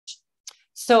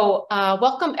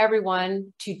Welcome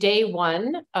everyone to day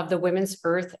one of the Women's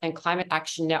Earth and Climate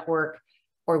Action Network,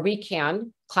 or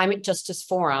WECAN, Climate Justice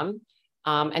Forum.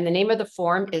 And the name of the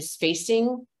forum is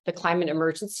Facing the Climate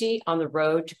Emergency on the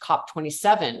Road to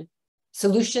COP27,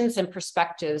 Solutions and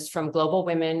Perspectives from Global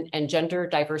Women and Gender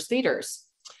Diverse Leaders.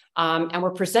 And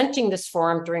we're presenting this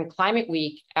forum during Climate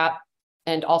Week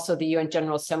and also the UN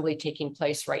General Assembly taking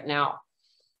place right now.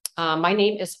 My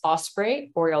name is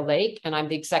Osprey Oriole Lake, and I'm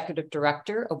the Executive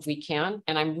Director of WECAN,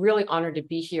 and I'm really honored to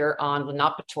be here on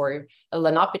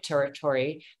Lenape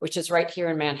territory, which is right here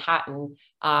in Manhattan.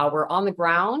 We're on the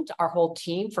ground, our whole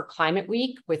team, for Climate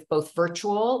Week with both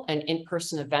virtual and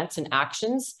in-person events and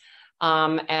actions.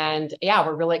 And yeah,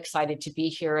 we're really excited to be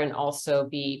here and also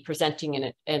be presenting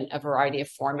in a variety of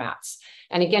formats.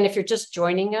 And again, if you're just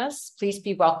joining us, please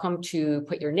be welcome to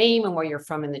put your name and where you're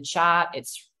from in the chat.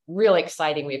 It's really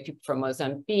exciting. We have people from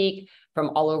Mozambique,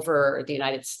 from all over the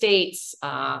United States,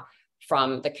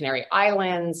 from the Canary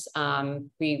Islands.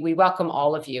 We welcome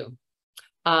all of you.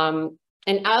 And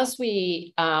as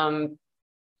we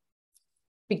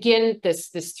begin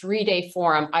this three-day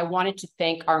forum, I wanted to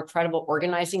thank our incredible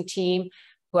organizing team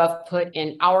who have put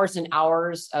in hours and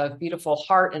hours of beautiful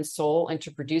heart and soul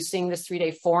into producing this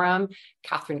three-day forum.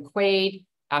 Catherine Quaid,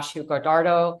 Ashley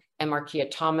Guardardo, and Markia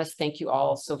Thomas, thank you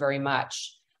all so very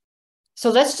much. So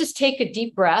let's just take a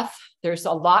deep breath. There's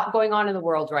a lot going on in the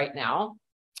world right now.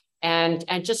 And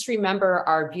just remember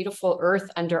our beautiful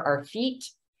earth under our feet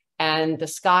and the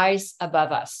skies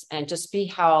above us, and just be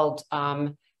held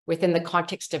within the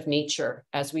context of nature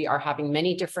as we are having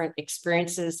many different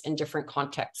experiences in different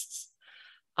contexts.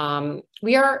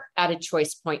 We are at a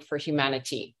choice point for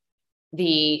humanity.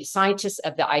 The scientists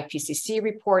of the IPCC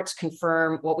reports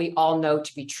confirm what we all know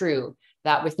to be true,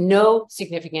 that with no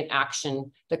significant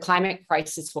action, the climate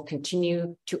crisis will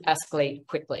continue to escalate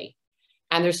quickly.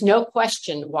 And there's no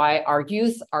question why our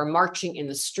youth are marching in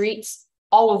the streets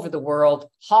all over the world,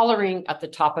 hollering at the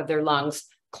top of their lungs,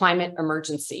 climate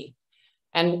emergency.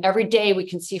 And every day we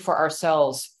can see for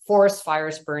ourselves forest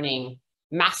fires burning,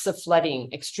 massive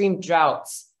flooding, extreme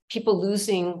droughts, people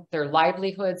losing their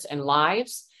livelihoods and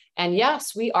lives. And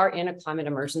yes, we are in a climate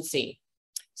emergency.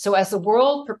 So as the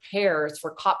world prepares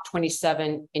for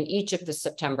COP27 in Egypt this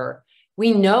September,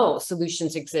 we know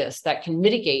solutions exist that can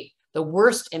mitigate the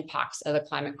worst impacts of the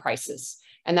climate crisis,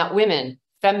 and that women,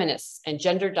 feminists, and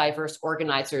gender diverse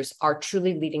organizers are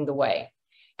truly leading the way.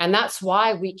 And that's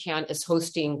why WECAN is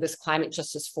hosting this Climate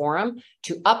Justice Forum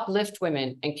to uplift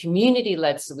women and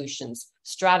community-led solutions,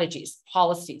 strategies,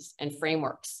 policies, and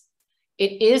frameworks.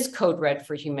 It is code red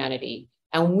for humanity.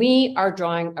 And we are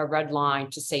drawing a red line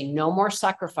to say no more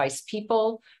sacrifice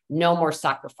people, no more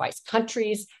sacrifice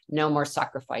countries, no more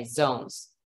sacrifice zones.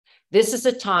 This is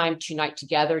a time to unite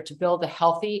together to build a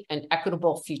healthy and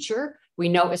equitable future we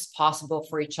know is possible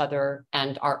for each other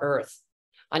and our Earth.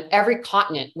 On every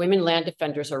continent, women land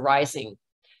defenders are rising.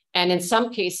 And in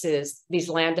some cases, these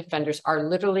land defenders are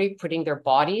literally putting their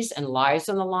bodies and lives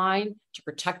on the line to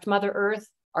protect Mother Earth,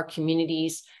 our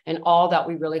communities, and all that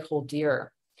we really hold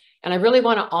dear. And I really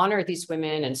want to honor these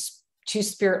women and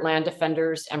two-spirit land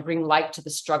defenders and bring light to the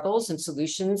struggles and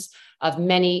solutions of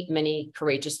many, many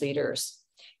courageous leaders.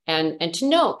 And to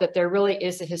note that there really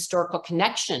is a historical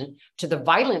connection to the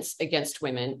violence against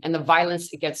women and the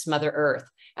violence against Mother Earth,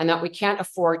 and that we can't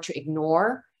afford to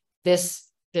ignore this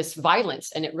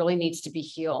violence, and it really needs to be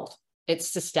healed. It's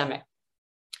systemic.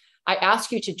 I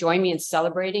ask you to join me in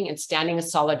celebrating and standing in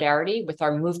solidarity with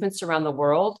our movements around the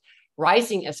world,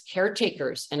 rising as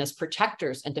caretakers and as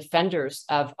protectors and defenders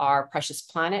of our precious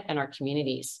planet and our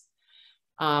communities.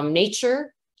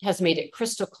 Nature has made it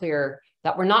crystal clear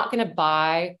that we're not going to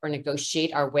buy or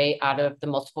negotiate our way out of the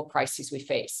multiple crises we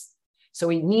face. So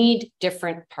we need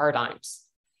different paradigms.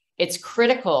 It's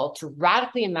critical to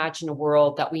radically imagine a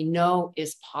world that we know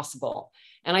is possible.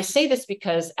 And I say this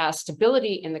because as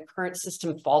stability in the current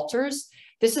system falters,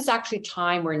 this is actually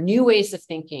time where new ways of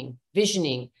thinking,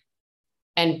 visioning,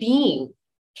 and being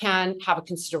can have a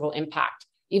considerable impact.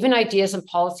 Even ideas and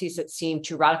policies that seemed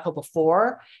too radical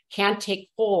before can take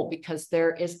hold because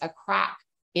there is a crack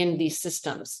in these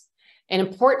systems. And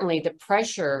importantly, the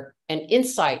pressure and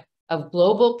insight of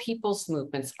global people's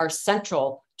movements are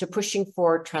central to pushing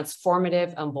for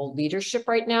transformative and bold leadership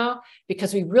right now,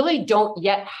 because we really don't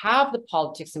yet have the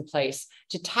politics in place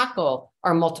to tackle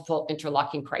our multiple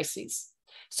interlocking crises.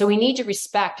 So we need to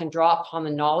respect and draw upon the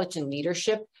knowledge and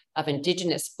leadership of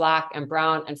Indigenous, Black, and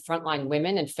Brown, and frontline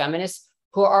women and feminists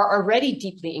who are already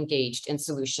deeply engaged in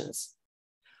solutions.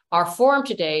 Our forum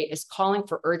today is calling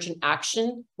for urgent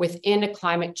action within a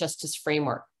climate justice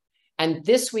framework. And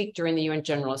this week during the UN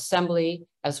General Assembly,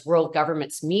 as world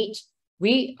governments meet,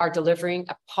 we are delivering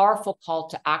a powerful call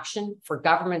to action for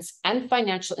governments and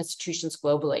financial institutions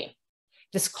globally.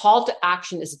 This call to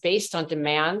action is based on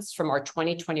demands from our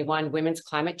 2021 Women's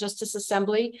Climate Justice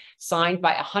Assembly, signed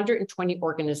by 120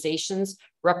 organizations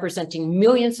representing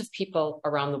millions of people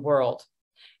around the world.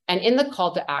 And in the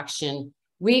call to action,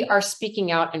 we are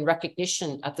speaking out in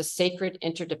recognition of the sacred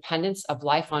interdependence of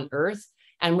life on Earth,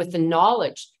 and with the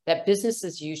knowledge that business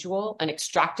as usual and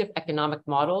extractive economic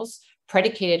models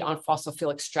predicated on fossil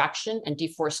fuel extraction and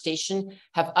deforestation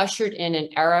have ushered in an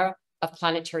era of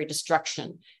planetary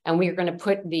destruction. And we are going to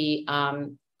put the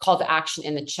call to action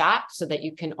in the chat so that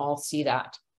you can all see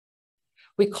that.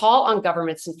 We call on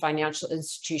governments and financial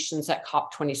institutions at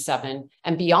COP27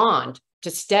 and beyond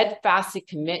to steadfastly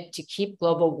commit to keep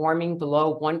global warming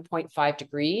below 1.5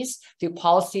 degrees through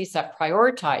policies that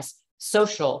prioritize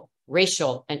social,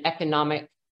 racial, and economic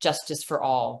justice for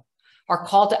all. Our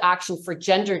call to action for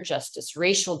gender justice,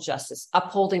 racial justice,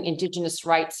 upholding Indigenous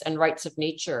rights and rights of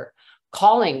nature,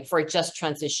 calling for a just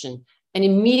transition, and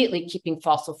immediately keeping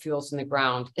fossil fuels in the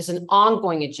ground is an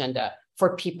ongoing agenda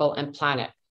for people and planet.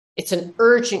 It's an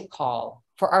urgent call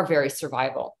for our very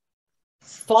survival.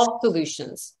 False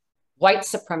solutions, white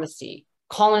supremacy,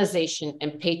 colonization,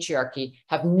 and patriarchy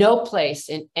have no place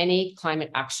in any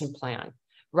climate action plan.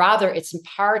 Rather, it's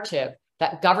imperative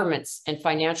that governments and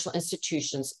financial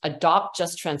institutions adopt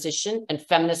just transition and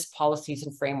feminist policies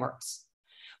and frameworks.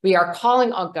 We are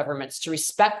calling on governments to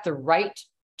respect the right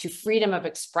to freedom of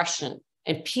expression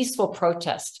and peaceful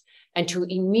protest, and to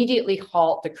immediately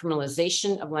halt the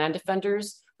criminalization of land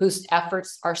defenders whose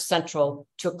efforts are central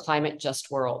to a climate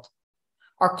just world.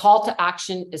 Our call to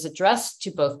action is addressed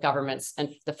to both governments and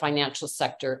the financial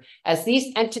sector, as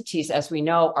these entities, as we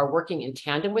know, are working in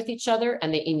tandem with each other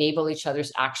and they enable each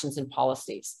other's actions and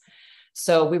policies.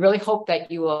 So we really hope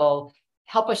that you will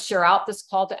help us share out this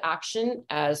call to action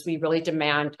as we really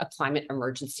demand a climate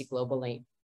emergency globally.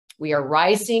 We are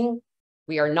rising,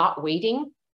 we are not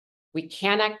waiting, we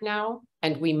can act now,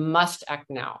 and we must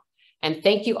act now. And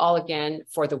thank you all again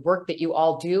for the work that you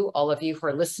all do, all of you who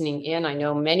are listening in. I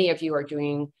know many of you are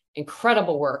doing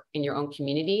incredible work in your own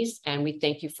communities, and we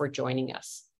thank you for joining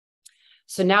us.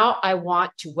 So now I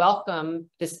want to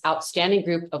welcome this outstanding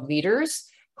group of leaders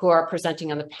who are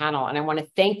presenting on the panel. And I want to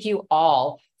thank you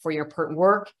all for your important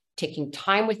work, taking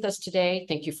time with us today.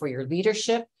 Thank you for your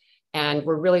leadership. And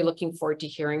we're really looking forward to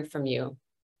hearing from you.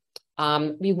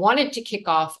 We wanted to kick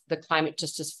off the Climate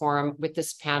Justice Forum with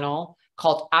this panel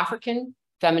called African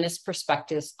Feminist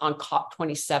Perspectives on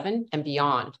COP27 and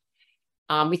Beyond.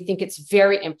 We think it's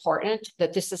very important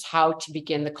that this is how to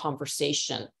begin the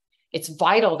conversation. It's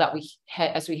vital that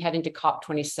as we head into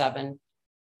COP27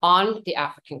 on the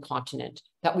African continent,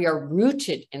 that we are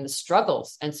rooted in the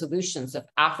struggles and solutions of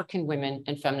African women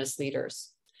and feminist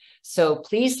leaders. So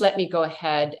please let me go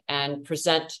ahead and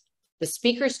present the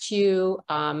speakers to you,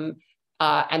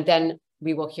 and then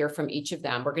we will hear from each of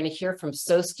them. We're going to hear from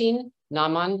Sostin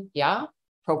Namanya,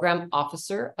 Program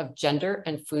Officer of Gender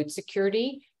and Food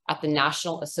Security at the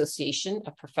National Association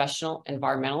of Professional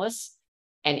Environmentalists,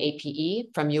 NAPE,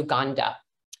 from Uganda.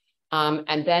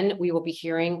 And then we will be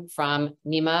hearing from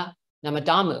Neema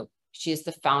Namadamu. She is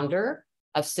the founder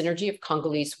of Synergy of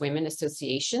Congolese Women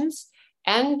Associations,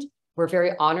 and we're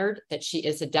very honored that she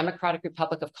is the Democratic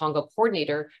Republic of Congo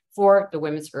coordinator for the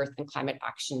Women's Earth and Climate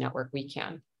Action Network,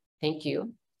 WECAN. Thank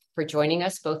you for joining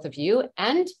us, both of you.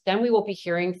 And then we will be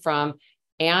hearing from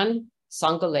Anne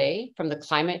Songole,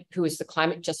 who is the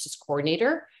Climate Justice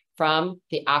Coordinator from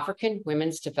the African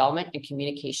Women's Development and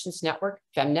Communications Network,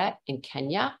 FEMNET, in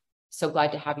Kenya. So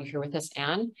glad to have you here with us,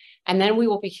 Anne. And then we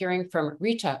will be hearing from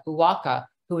Rita Uwaka,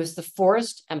 who is the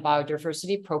Forest and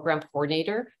Biodiversity Program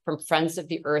Coordinator from Friends of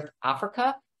the Earth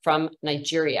Africa from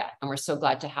Nigeria. And we're so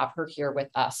glad to have her here with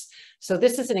us. So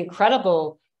this is an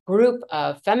incredible group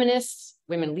of feminists,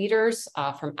 women leaders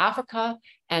from Africa.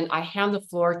 And I hand the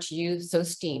floor to you,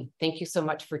 Sostin. Thank you so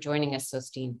much for joining us,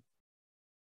 Sostin.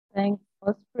 Thanks,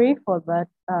 Osprey, for that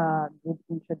good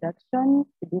introduction.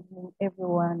 Good evening,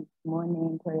 everyone. Good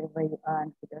morning, wherever you are,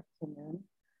 and good afternoon.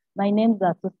 My name is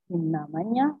Sostin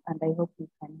Namanya, and I hope you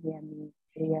can hear me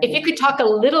clearly. If you could talk a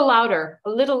little louder, a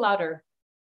little louder.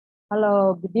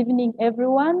 Hello, good evening,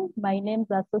 everyone. My name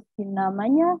is Sostin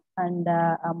Namanya, and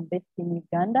I'm based in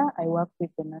Uganda. I work with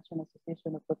the National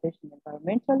Association of Professional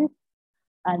Environmentalists,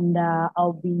 and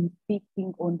I'll be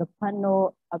speaking on the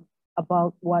panel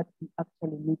about what we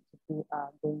actually need to do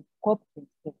going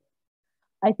COP27.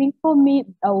 I think for me,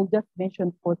 I will just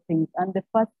mention 4 things. And the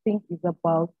first thing is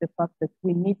about the fact that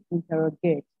we need to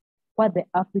interrogate what the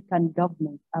African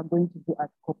governments are going to do at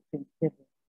COP27.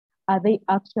 Are they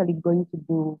actually going to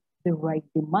do the right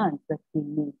demands that we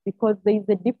need? Because because there is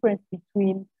a difference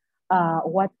between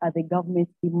what are the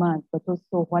government's demands, but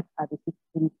also what are the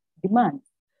citizens' demands.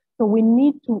 So we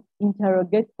need to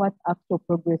interrogate what actual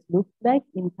progress looks like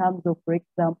in terms of, for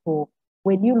example,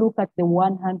 when you look at the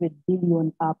 100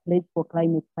 billion pledge for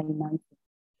climate financing,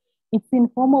 it's in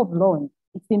form of loans,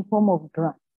 it's in form of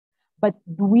grants. But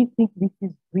do we think this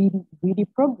is really, really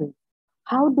progress?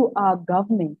 How do our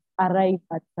governments arrive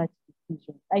at such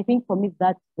decisions? I think for me,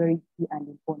 that's very key and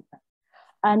important.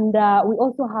 And we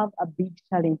also have a big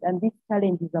challenge, and this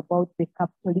challenge is about the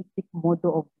capitalistic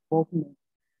model of development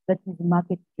that is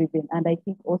market-driven. And I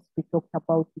think also we talked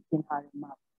about it in her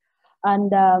remarks.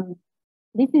 And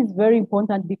this is very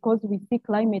important because we see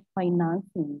climate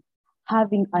financing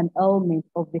having an element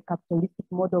of the capitalistic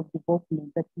model of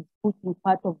development that is putting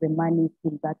part of the money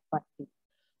in that basket.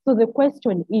 So the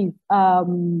question is,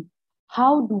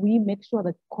 how do we make sure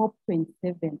that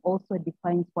COP27 also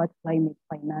defines what climate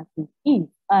financing is?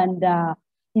 And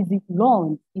is it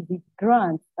loans? Is it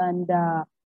grants? And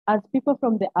as people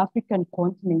from the African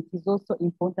continent, it's also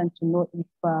important to know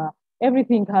if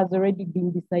everything has already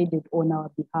been decided on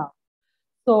our behalf.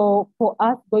 So for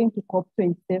us going to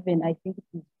COP27, I think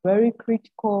it is very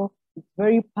critical, it's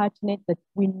very pertinent that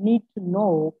we need to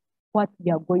know what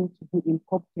we are going to do in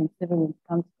COP27 when it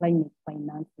comes to climate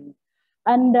financing.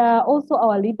 And also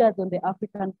our leaders on the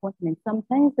African continent,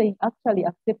 sometimes they actually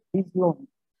accept these loans.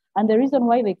 And the reason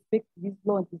why they expect these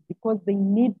loans is because they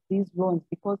need these loans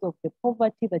because of the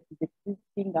poverty that is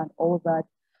existing and all that.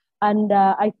 And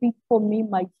I think for me,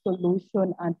 my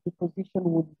solution and proposition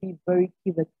would be very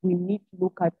key that we need to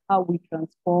look at how we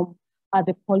transform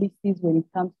the policies when it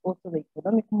comes also the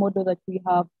economic model that we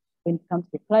have, when it comes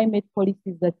to climate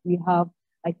policies that we have.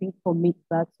 I think for me,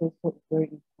 that's also very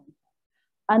important.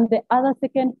 And the other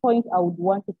second point I would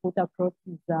want to put across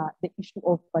is the issue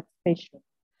of participation.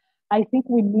 I think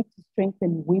we need to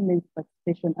strengthen women's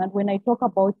participation. And when I talk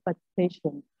about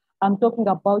participation, I'm talking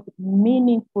about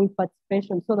meaningful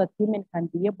participation so that women can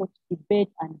be able to debate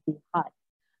and be heard.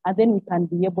 And then we can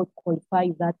be able to qualify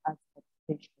that as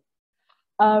participation.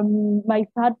 My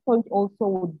third point also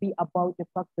would be about the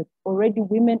fact that already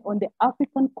women on the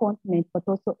African continent, but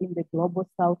also in the global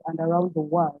south and around the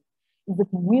world, is that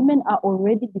women are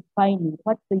already defining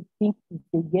what they think is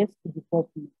the yes to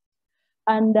development.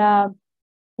 And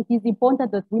it is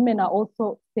important that women are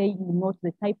also saying not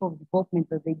the type of development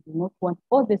that they do not want,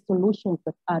 or the solutions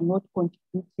that are not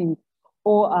contributing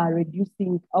or are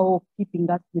reducing or keeping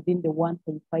us within the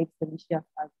 1.5 Celsius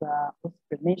as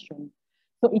Oscar mentioned.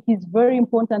 So it is very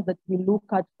important that we look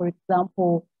at, for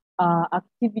example,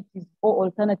 activities or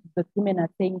alternatives that women are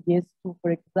saying yes to,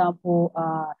 for example,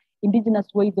 indigenous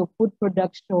ways of food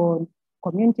production,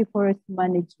 community forest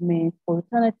management,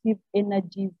 alternative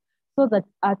energies, so that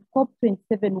at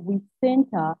COP27, we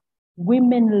center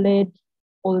women-led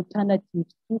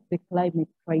alternatives to the climate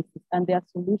crisis, and their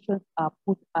solutions are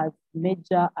put as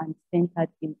major and centered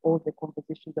in all the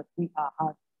conversations that we are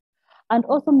having. And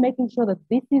also making sure that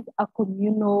this is a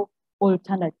communal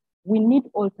alternative. We need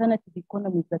alternative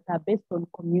economies that are based on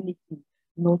community,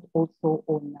 not also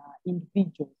on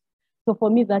individuals. So for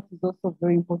me, that is also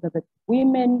very important that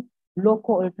women,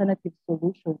 local alternative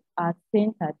solutions are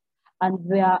centered and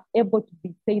they are able to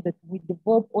be said that we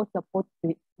develop or support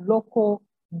the local,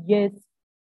 yes,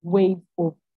 ways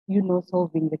of,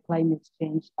 solving the climate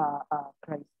change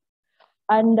crisis.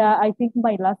 And I think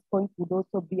my last point would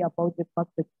also be about the fact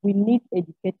that we need to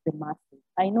educate the masses.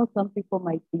 I know some people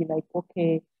might be like,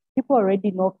 okay, people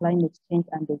already know climate change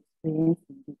and they're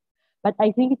experiencing it. But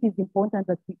I think it is important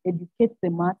that we educate the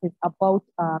masses about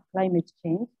climate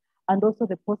change and also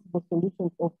the possible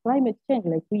solutions of climate change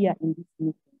like we are in this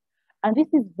meeting. And this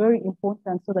is very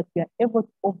important so that we are able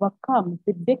to overcome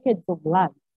the decades of lies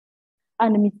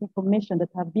and misinformation that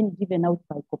have been given out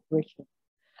by corporations.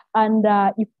 And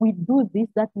if we do this,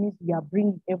 that means we are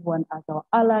bringing everyone as our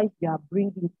allies. We are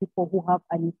bringing people who have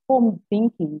an informed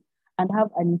thinking and have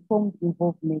an informed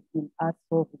involvement in us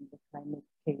solving the climate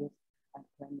chaos and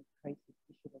climate crisis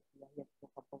issue that we are here to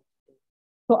talk about today.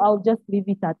 So I'll just leave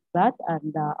it at that,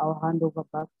 and I'll hand over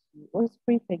back to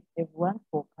Osprey. Thanks everyone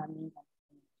for coming.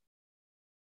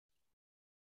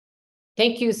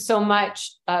 Thank you so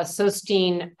much,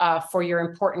 Sostine, for your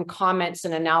important comments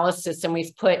and analysis. And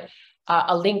we've put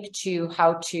a link to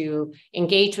how to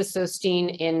engage with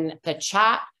Sostine in the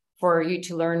chat for you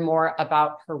to learn more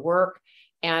about her work.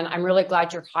 And I'm really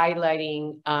glad you're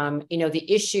highlighting,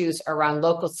 the issues around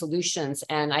local solutions.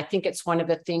 And I think it's one of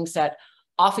the things that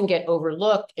often get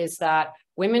overlooked is that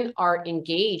women are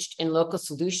engaged in local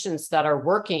solutions that are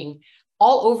working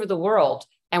all over the world.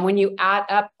 And when you add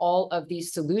up all of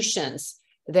these solutions,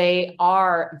 They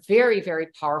are very, very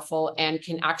powerful and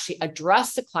can actually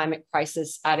address the climate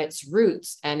crisis at its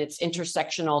roots and its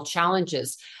intersectional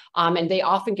challenges. And they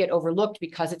often get overlooked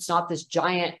because it's not this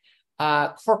giant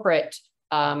corporate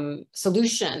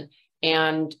solution.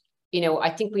 And I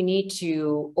think we need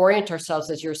to orient ourselves,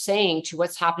 as you're saying, to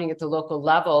what's happening at the local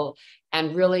level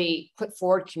and really put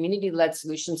forward community-led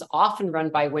solutions, often run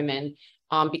by women,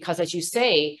 because, as you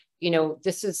say,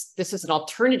 this is an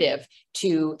alternative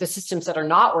to the systems that are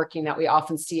not working that we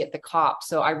often see at the COP.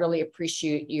 So I really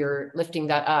appreciate your lifting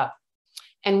that up.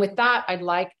 And with that, I'd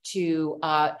like to,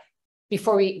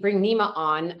 before we bring Neema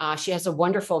on, she has a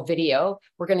wonderful video.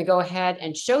 We're going to go ahead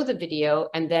and show the video,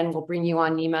 and then we'll bring you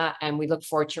on, Neema, and we look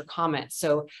forward to your comments.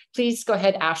 So please go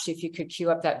ahead, Ashley, if you could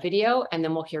cue up that video, and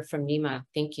then we'll hear from Neema.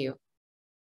 Thank you.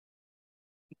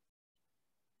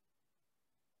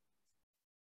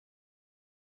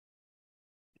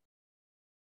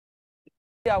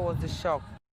 I was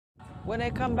shocked. When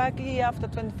I come back here after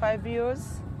 25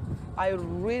 years, I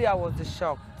was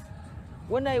shocked.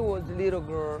 When I was a little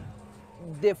girl,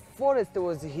 the forest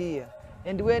was here.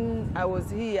 And when I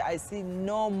was here, I see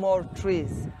no more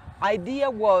trees. Idea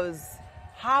was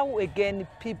how again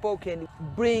people can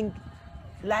bring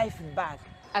life back.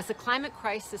 As the climate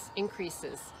crisis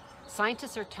increases,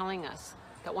 scientists are telling us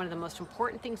that one of the most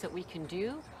important things that we can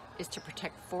do is to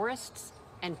protect forests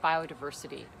and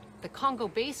biodiversity. The Congo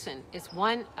Basin is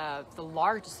one of the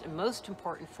largest and most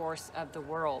important forests of the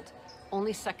world,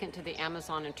 only second to the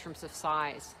Amazon in terms of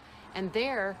size. And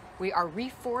there we are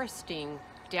reforesting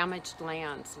damaged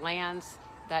lands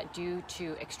that due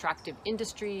to extractive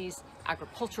industries,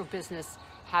 agricultural business,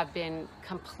 have been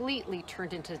completely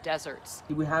turned into deserts.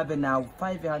 We have now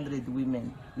 500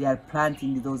 women. They are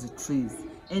planting those trees.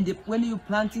 And when you're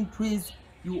planting trees,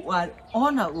 you are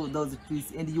owner of those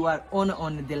trees and you are owner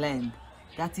on the land.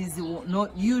 That is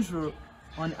not usual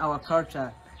on our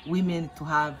culture, women to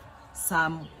have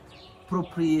some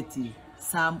propriety,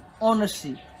 some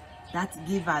ownership. That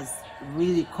gives us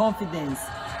really confidence.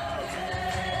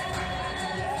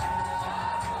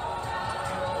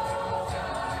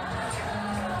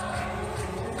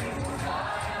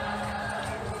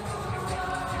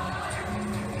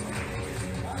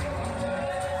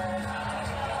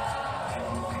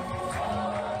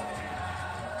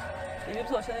 Ibyo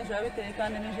byose nijabiteye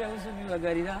kandi nije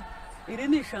uzubibagarira iri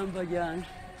ni ishamba ryanje.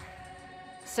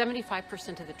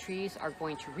 75% of the trees are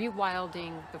going to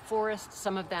rewilding the forest.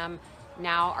 Some of them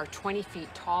now are 20 feet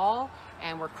tall,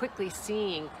 and we're quickly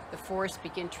seeing the forest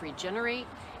begin to regenerate,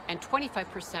 and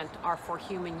 25% are for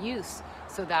human use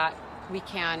so that we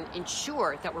can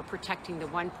ensure that we're protecting the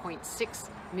 1.6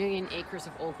 million acres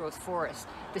of old-growth forest.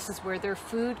 This is where their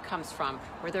food comes from,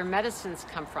 where their medicines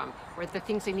come from, where the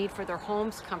things they need for their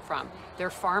homes come from, their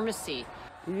pharmacy.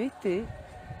 Ibiti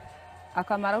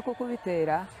akamaro ko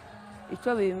kubitera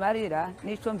icyo bimarira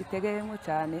n'icyo mbitegeyemo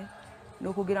cyane ni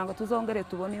ukugira ngo tuzongere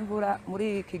tubone imvura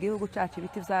muri iki gihugu cyacu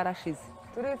ibiti byarashize.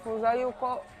 Turifuza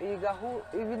yuko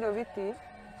ibino biti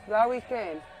za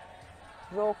WECAN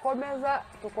zokomeza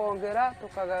tukongera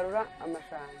tukagarura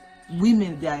amashamba.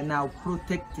 Women, they are now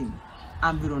protecting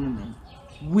environment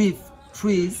with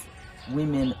trees.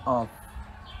 Women of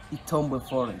Itombe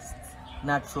forest,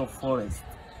 natural forest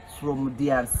from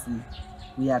DRC,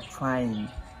 we are trying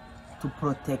to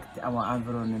protect our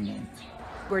environment.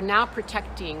 We're now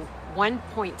protecting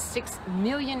 1.6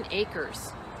 million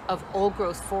acres of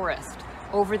old-growth forest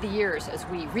over the years as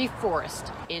we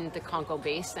reforest in the Congo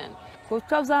Basin.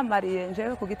 Kuko byamariye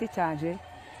njewe ku giti cyanje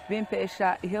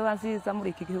bimpesha iheba nziza muri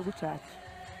iki gihugu cyacu.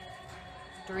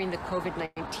 During the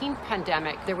COVID-19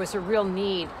 pandemic, there was a real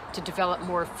need to develop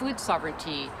more food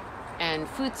sovereignty and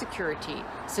food security.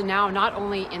 So now not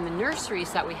only in the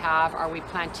nurseries that we have are we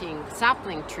planting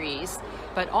sapling trees,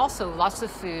 but also lots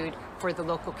of food for the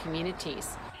local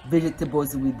communities.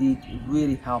 Vegetables we did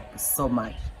really help so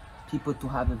much. People to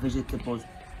have vegetables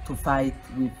to fight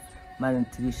with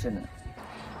malnutrition.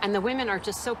 And the women are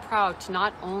just so proud to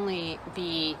not only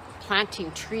be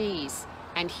planting trees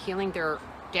and healing their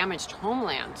damaged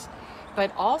homelands,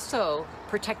 but also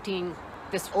protecting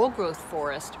this old-growth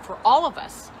forest for all of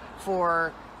us,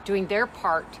 for doing their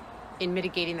part in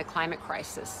mitigating the climate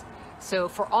crisis. So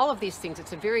for all of these things,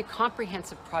 it's a very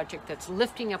comprehensive project that's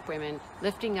lifting up women,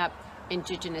 lifting up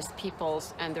indigenous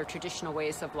peoples and their traditional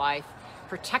ways of life,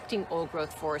 protecting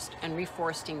old-growth forest and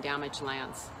reforesting damaged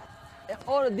lands.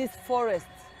 All of these forests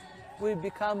will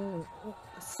become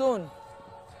soon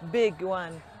big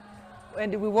one,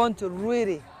 and we want to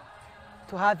really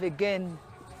to have again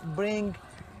bring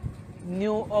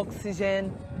new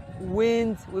oxygen.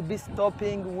 Wind will be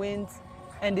stopping winds,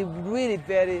 and it's really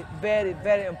very, very,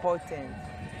 very important.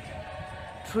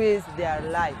 trees, they are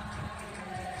life.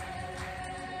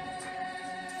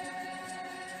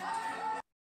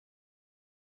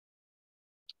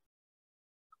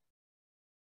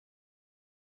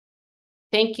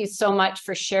 Thank you so much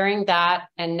for sharing that.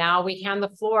 And now we hand the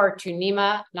floor to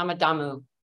Neema Namadamu.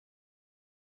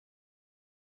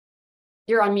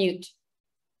 You're on mute.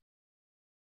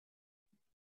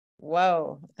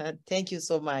 Wow, thank you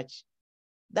so much.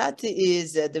 That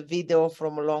is the video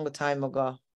from a long time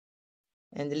ago.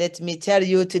 And let me tell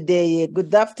you today,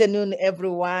 good afternoon,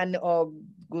 everyone, or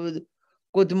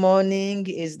good morning.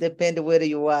 It depends where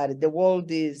you are. The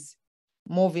world is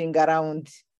moving around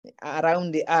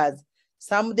us.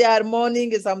 Some they are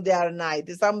morning, some they are night,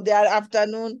 some they are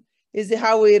afternoon. Is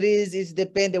how it is. It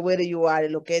depends where you are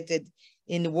located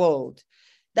in the world.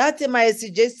 That's my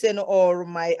suggestion or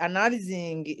my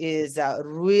analyzing is a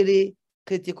really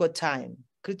critical time.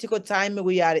 Critical time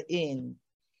we are in,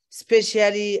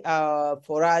 especially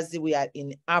for us, we are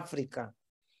in Africa.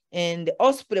 And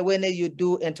also when you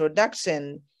do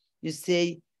introduction, you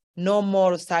say no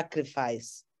more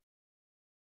sacrifice.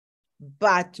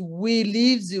 But we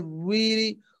live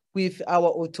really with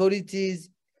our authorities,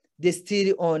 they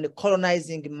still on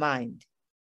colonizing mind.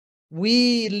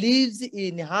 We live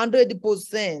in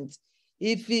 100%,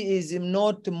 if it is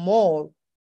not more,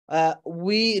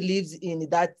 we live in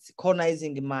that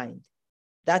colonizing mind.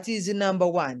 That is number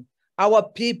one. Our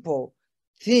people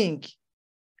think,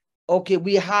 okay,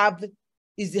 we have,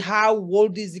 is how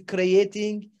world is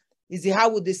creating, is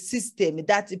how the system,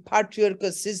 that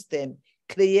patriarchal system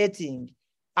creating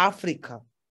Africa.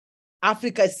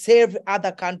 Africa serve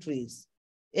other countries.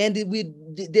 And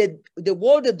the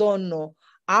world don't know,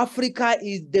 Africa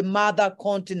is the mother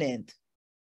continent.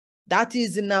 That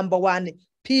is number one,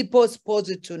 people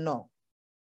supposed to know.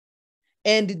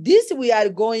 And this we are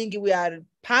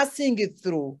passing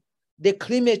through the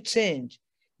climate change.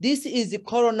 This is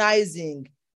colonizing,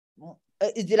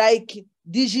 it's like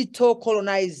digital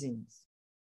colonizing.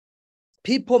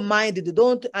 People mind, they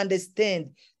don't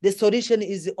understand the solution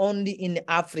is only in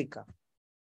Africa,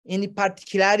 in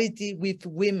particularity with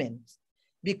women,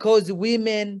 because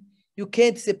women, you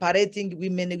can't separating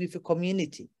women with a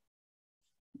community.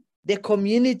 The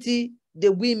community,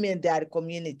 the women, they are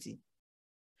community.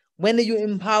 When you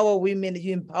empower women,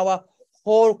 you empower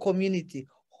whole community,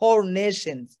 whole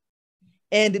nations.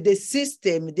 And the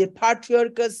system, the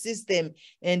patriarchal system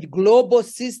and global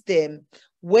system,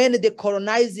 when the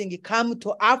colonizing come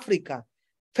to Africa,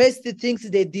 first things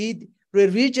they did,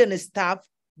 religion stuff,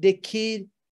 they killed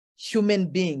human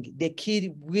beings, they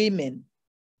killed women.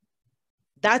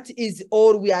 That is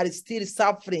all we are still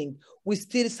suffering. We're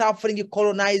still suffering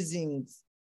colonizing.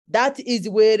 That is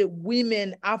where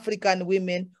women, African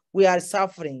women, we are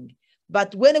suffering.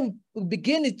 But when we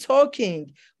begin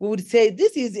talking, we would say,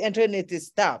 this is internet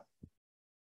stuff.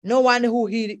 No one who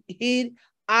hear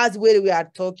us where we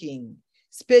are talking,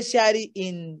 especially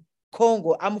in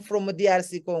Congo. I'm from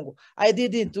DRC Congo. I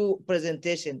didn't do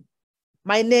presentation.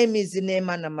 My name is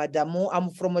Neema Namadamu. I'm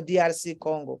from DRC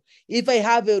Congo. If I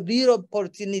have a real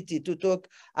opportunity to talk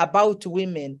about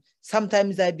women,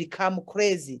 sometimes I become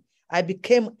crazy. I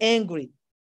became angry.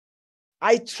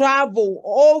 I travel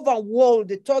over the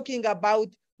world talking about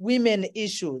women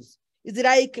issues. It's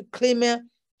like climate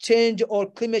change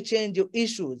or climate change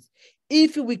issues.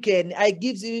 If we can, I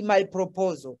give you my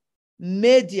proposal.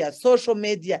 Media, social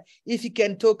media, if you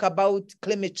can talk about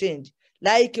climate change,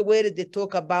 like where they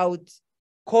talk about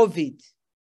COVID,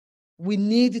 we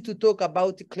need to talk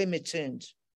about climate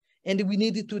change. And we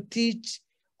need to teach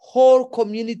whole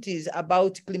communities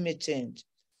about climate change.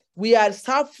 We are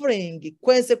suffering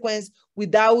consequence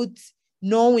without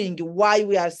knowing why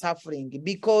we are suffering,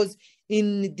 because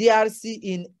in DRC,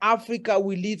 in Africa,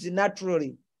 we live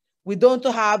naturally. We don't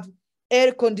have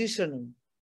air conditioning.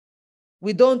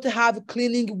 We don't have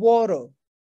cleaning water.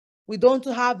 We don't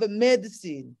have a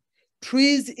medicine.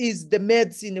 Trees is the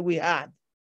medicine we had.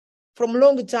 From a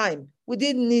long time, we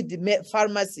didn't need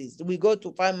pharmacies. We go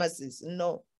to pharmacies,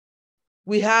 no.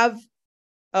 We have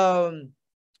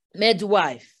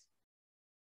midwife.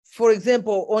 For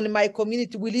example, on my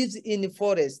community, we live in the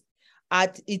forest.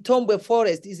 At Itombwe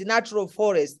Forest is a natural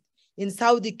forest in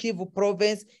South Kivu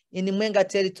province in the Mwenga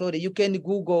territory. You can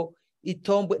Google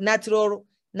Itombwe,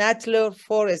 natural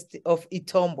forest of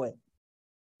Itombwe.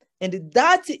 And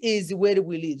that is where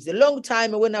we live. A long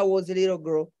time when I was a little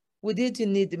girl, we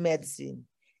didn't need medicine.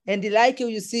 And like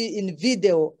you see in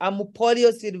video, I'm a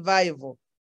polio survivor.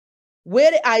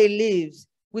 Where I live,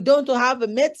 we don't have a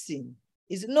medicine.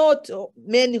 It's not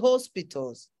many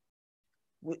hospitals.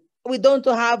 We don't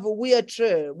have a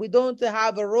wheelchair. We don't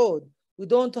have a road. We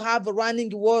don't have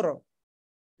running water.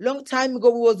 Long time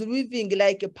ago, we was living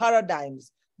like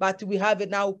paradigms, but we have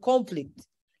now conflict.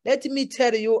 Let me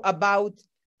tell you about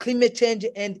climate change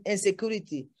and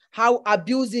insecurity, how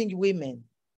abusing women,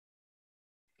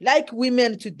 like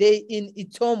women today in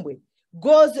Itombwe,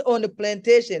 goes on a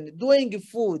plantation doing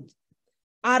food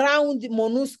around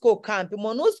MONUSCO camp.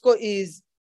 MONUSCO is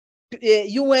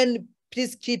UN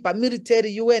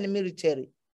peacekeeper, UN military.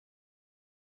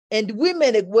 And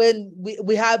women, when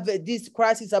we have this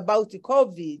crisis about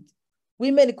COVID,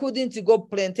 women couldn't go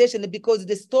plantation because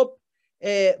they stopped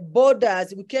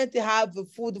borders. We can't have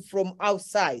food from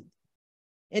outside.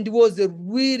 And it was a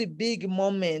really big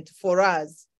moment for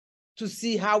us to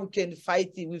see how we can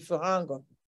fight it with hunger.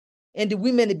 And the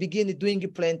women begin doing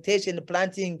plantation,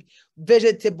 planting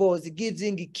vegetables,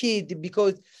 giving kids,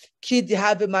 because kids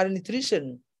have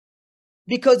malnutrition.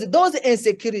 Because those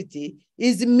insecurity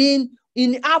is mean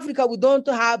in Africa, we don't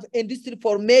have industry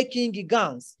for making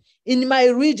guns. In my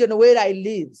region where I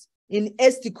live, in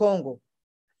East Congo,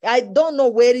 I don't know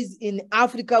where is in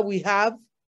Africa we have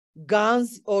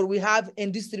guns or we have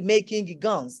industry making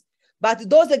guns. But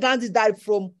those guns that are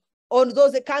from on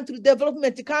those countries,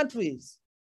 development countries.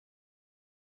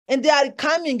 And they are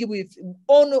coming with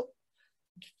on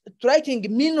striking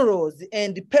minerals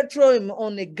and petroleum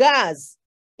on the gas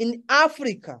in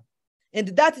Africa. And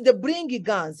that they bring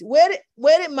guns. Where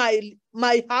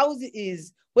my house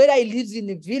is, where I live in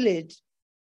a village,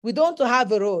 we don't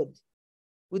have a road.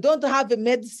 We don't have a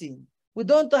medicine. We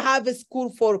don't have a school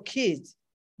for kids.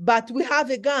 But we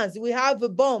have guns, we have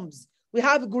bombs, we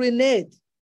have grenades.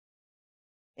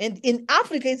 And in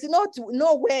Africa, it's not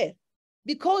nowhere.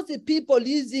 Because the people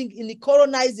living in the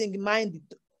colonizing mind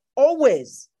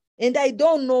always. And I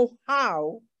don't know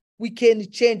how we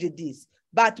can change this.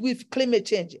 But with climate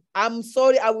change, I'm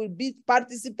sorry, I will be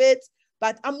participate,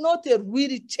 but I'm not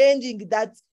really changing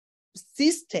that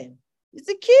system. It's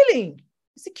a killing.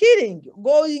 It's a killing.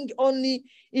 Going only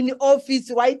in the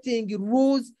office, writing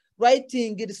rules,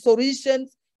 writing the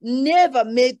solutions, never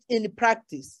made in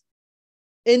practice.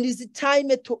 And it's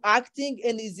time to acting,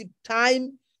 and it's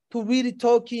time to really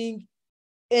talking,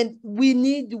 and we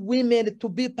need women to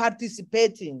be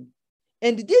participating.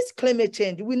 And this climate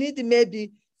change, we need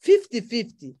maybe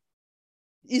 50-50.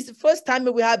 It's the first time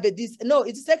we have this, no,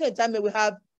 it's the second time we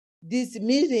have this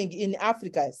meeting in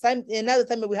Africa. Another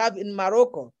time we have in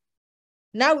Morocco.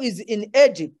 Now is in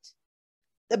Egypt.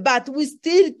 But we're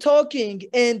still talking,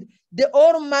 and the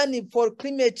all money for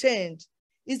climate change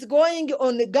is going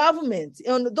on the government.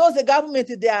 On those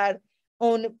governments, they are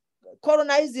on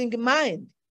colonizing mind.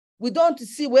 We don't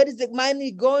see where is the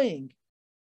money going.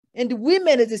 And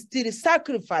women is still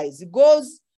sacrifice,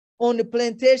 goes on the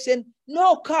plantation,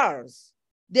 no cars.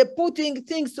 They're putting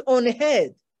things on the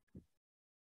head.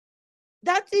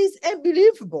 That is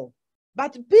unbelievable.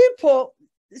 But people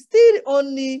still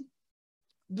only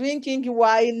drinking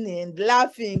wine and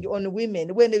laughing on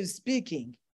women when they're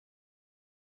speaking.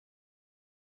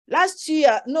 Last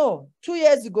year, no, 2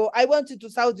 years ago, I went to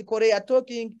South Korea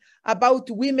talking about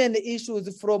women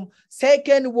issues from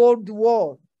Second World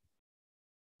War.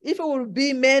 If it will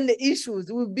be men issues,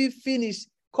 it will be finished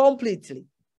completely.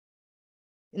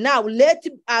 Now, let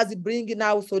us bring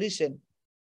now solution.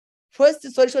 First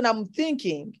solution I'm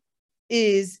thinking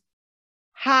is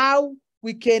how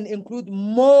we can include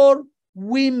more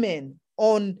women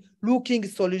on looking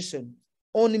solution,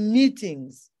 on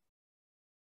meetings.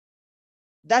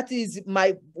 That is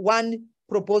my one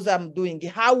proposal I'm doing,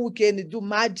 how we can do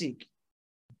magic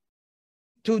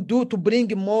to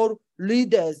bring more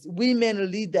leaders,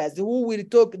 women leaders who will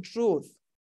talk truth,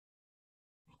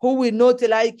 who will not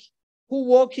like, who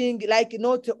working like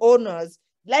not owners,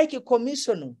 like a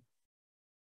commissioner.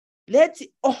 Let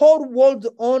the whole world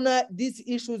honor these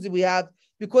issues we have,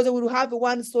 because we will have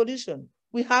one solution.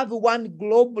 We have one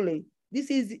globally.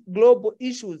 This is global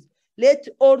issues. Let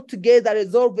all together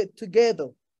resolve it together.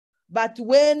 But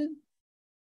when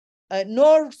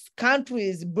North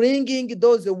countries bringing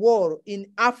those war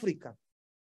in Africa,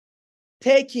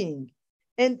 taking,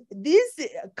 and this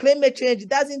climate change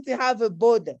doesn't have a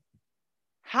border.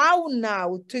 How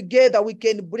now together we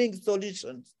can bring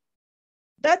solutions?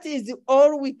 That is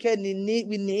all we can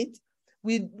need.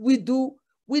 We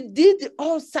did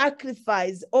all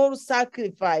sacrifice,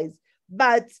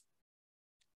 but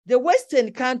the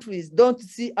Western countries don't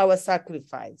see our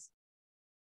sacrifice.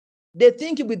 They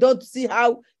think we don't see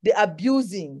how they're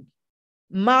abusing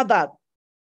Mother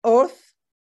Earth,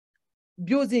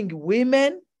 abusing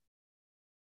women,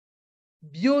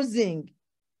 abusing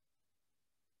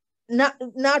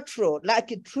natural,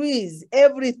 like trees,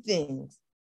 everything,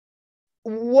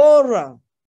 water,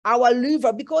 our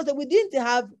liver, because we didn't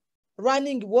have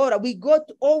running water. We got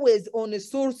always on a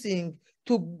sourcing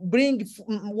to bring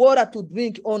water to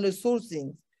drink on a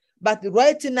sourcing. But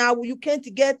right now, you can't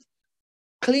get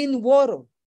clean water.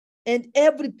 And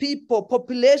every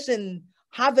population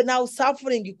have now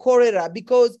suffering cholera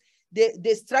because they're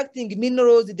extracting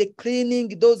minerals, they're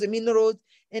cleaning those minerals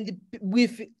and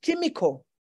with chemical.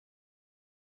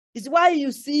 It's why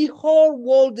you see whole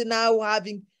world now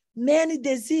having many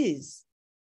diseases.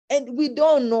 And we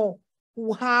don't know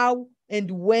how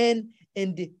and when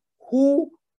and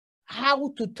who,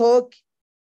 how to talk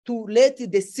to let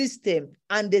the system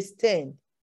understand.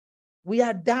 We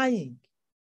are dying.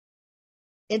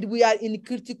 And we are in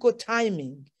critical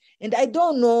timing. And I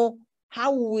don't know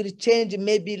how we will change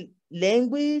maybe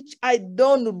language. I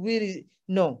don't really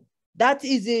know. That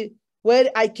is where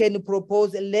I can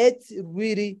propose, let's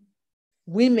really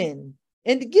women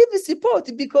and give support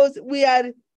because we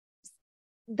are,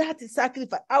 that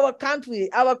sacrifice, our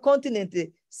country, our continent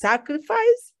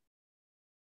sacrifice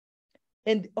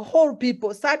and whole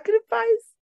people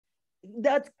sacrifice,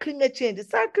 that climate change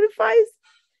sacrifice.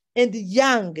 And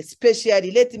young,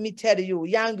 especially, let me tell you,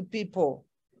 young people,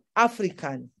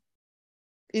 African,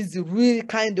 is really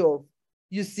kind of,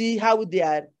 you see how they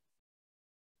are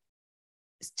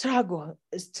struggles.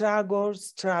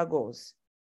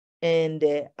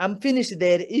 And I'm finished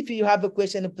there. If you have a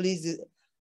question, please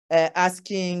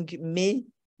asking me,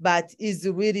 but it's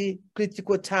really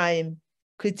critical time,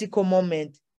 critical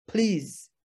moment. Please,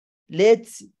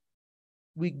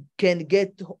 we can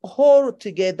get all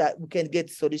together, we can get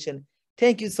solution.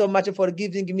 Thank you so much for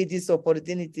giving me this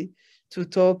opportunity to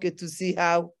talk, to see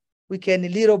how we can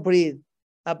little breathe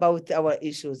about our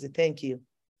issues. Thank you.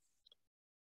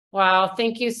 Wow,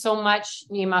 thank you so much,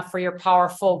 Neema, for your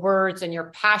powerful words and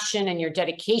your passion and your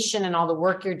dedication and all the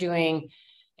work you're doing.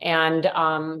 And,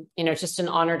 you know, just an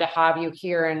honor to have you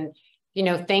here. And, you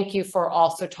know, thank you for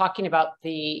also talking about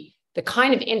the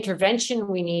kind of intervention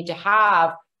we need to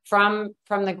have from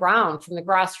the ground, from the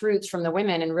grassroots, from the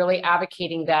women, and really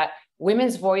advocating that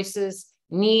women's voices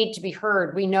need to be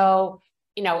heard. We know,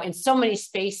 you know, in so many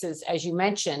spaces, as you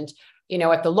mentioned, you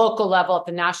know, at the local level, at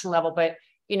the national level, but,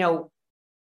 you know,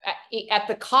 at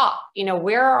the COP, you know,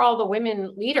 where are all the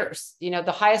women leaders? You know,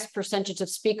 the highest percentage of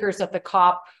speakers at the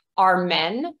COP are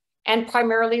men and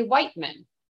primarily white men.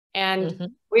 And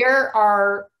where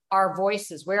are our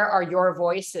voices? Where are your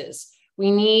voices?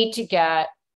 We need to get,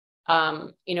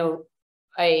 you know,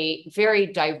 a very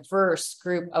diverse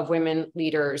group of women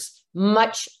leaders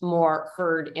much more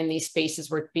heard in these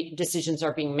spaces where decisions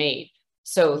are being made.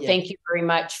 So thank you very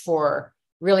much for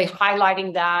really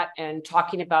highlighting that and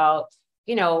talking about,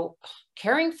 you know,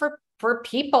 caring for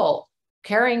people,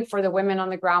 caring for the women on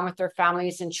the ground with their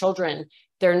families and children.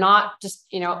 They're not just,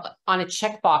 you know, on a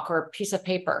checkbox or a piece of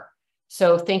paper.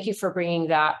 So thank you for bringing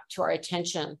that to our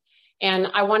attention. And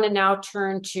I want to now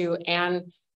turn to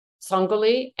Anne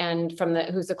Songoli, and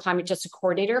who's the Climate Justice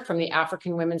Coordinator from the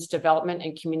African Women's Development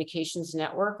and Communications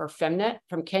Network, or FEMNET,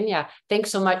 from Kenya.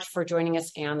 Thanks so much for joining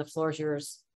us, Anne. The floor is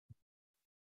yours.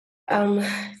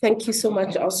 Thank you so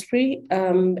much, Osprey.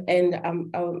 And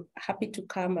I'm happy to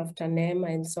come after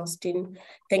Neema and Sostin.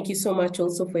 Thank you so much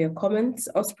also for your comments.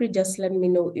 Osprey, just let me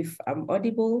know if I'm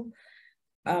audible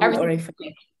or if I'm...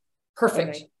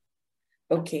 Perfect.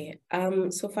 Right. Okay.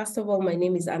 So first of all, my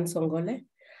name is Anne Songole.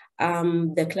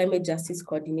 The Climate Justice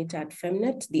Coordinator at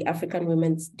FEMNET, the African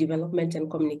Women's Development and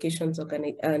Communications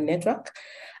Network.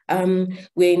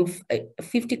 We're in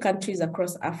 50 countries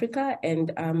across Africa,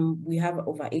 and we have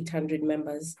over 800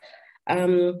 members.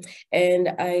 And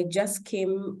I just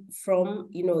came from,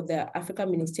 you know, the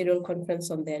African Ministerial Conference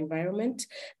on the Environment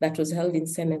that was held in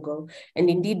Senegal. And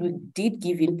indeed, we did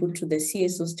give input to the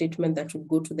CSO statement that would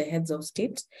go to the heads of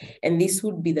state. And this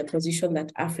would be the position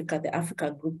that the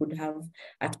Africa group would have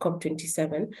at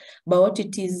COP27. But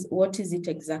what is it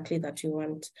exactly that you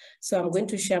want? So I'm going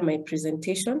to share my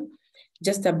presentation,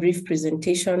 just a brief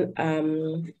presentation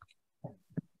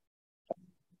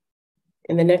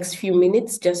in the next few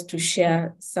minutes, just to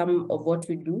share some of what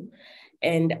we do.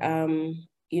 And,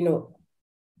 you know,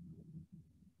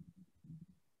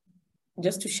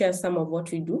 just to share some of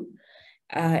what we do.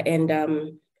 And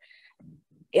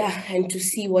to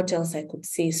see what else I could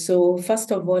say. So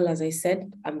first of all, as I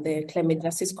said, I'm the Climate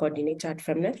Justice Coordinator at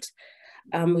FEMNET.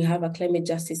 We have a climate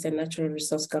justice and natural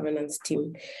resource governance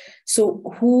team. So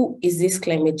who is this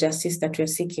climate justice that we're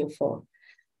seeking for?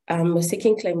 We're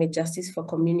seeking climate justice for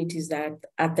communities that are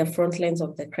at the front lines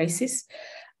of the crisis,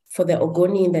 for the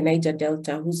Ogoni in the Niger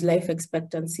Delta, whose life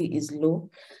expectancy is low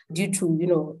due to, you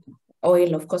know,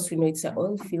 oil. Of course, we know it's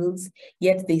oil fields,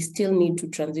 yet they still need to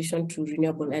transition to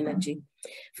renewable energy.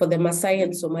 for the Maasai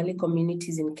and Somali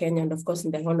communities in Kenya, and of course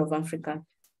in the Horn of Africa,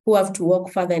 who have to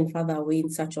walk further and further away in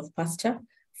search of pasture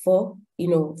for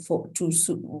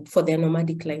their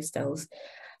nomadic lifestyles.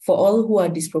 For all who are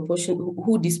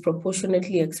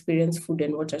disproportionately experience food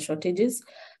and water shortages,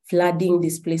 flooding,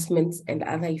 displacements, and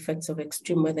other effects of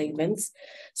extreme weather events.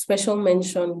 Special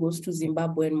mention goes to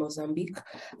Zimbabwe and Mozambique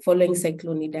following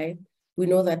Cyclone Idai. We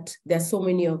know that there are so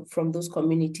many from those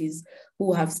communities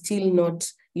who have still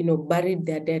not, buried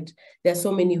their dead. There are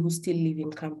so many who still live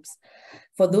in camps.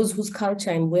 For those whose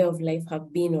culture and way of life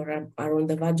have been or are on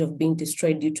the verge of being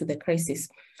destroyed due to the crisis,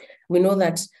 we know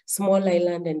that small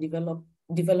island and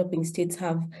developing states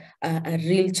have a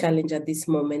real challenge at this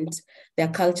moment. Their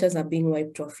cultures are being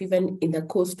wiped off. Even in the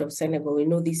coast of Senegal, we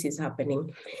know this is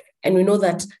happening. And we know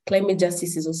that climate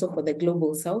justice is also for the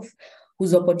global south,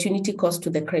 whose opportunity cost to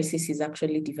the crisis is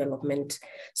actually development.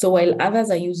 So while others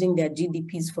are using their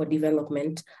GDPs for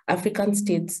development, African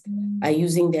states are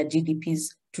using their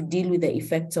GDPs to deal with the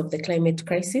effects of the climate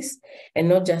crisis. And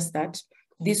not just that,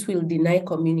 this will deny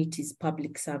communities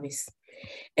public service.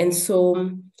 And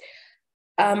so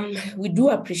we do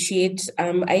appreciate,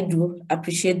 I do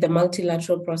appreciate the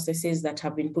multilateral processes that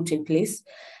have been put in place,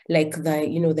 like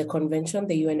the convention,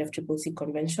 the UNFCCC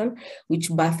convention, which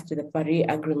birthed the Paris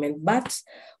Agreement. But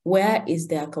where is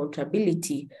the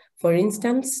accountability? For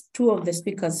instance, two of the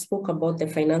speakers spoke about the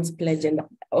finance pledge, and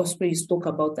Osprey spoke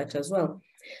about that as well.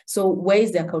 So where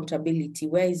is the accountability?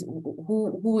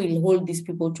 Who will hold these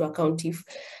people to account if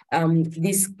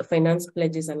these finance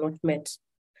pledges are not met?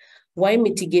 Why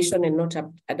mitigation and not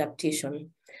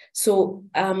adaptation? So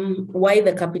why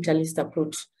the capitalist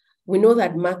approach? We know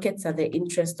that markets are the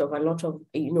interest of a lot of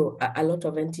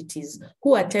entities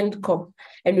who attend COP,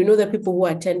 and we know the people who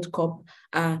attend COP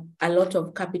are a lot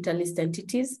of capitalist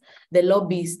entities. The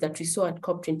lobbyists that we saw at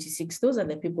COP26, those are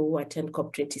the people who attend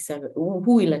COP27, who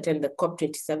will attend the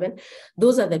COP27.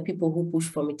 Those are the people who push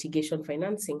for mitigation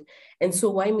financing. And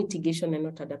so why mitigation and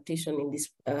not adaptation in this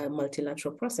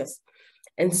multilateral process?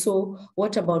 And so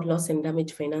what about loss and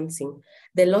damage financing?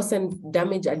 The loss and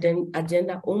damage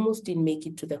agenda almost didn't make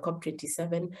it to the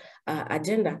COP27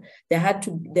 agenda. There had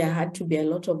to be a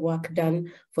lot of work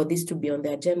done for this to be on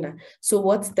the agenda. So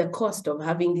what's the cost of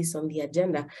having this on the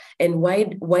agenda? And why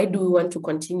do we want to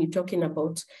continue talking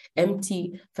about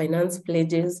empty finance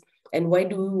pledges? And why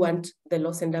do we want the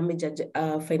loss and damage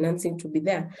financing to be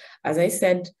there? As I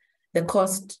said, the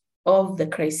cost of the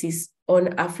crisis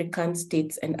on African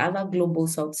states and other global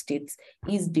South states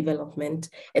is development.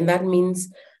 And that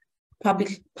means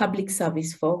public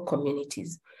service for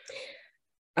communities.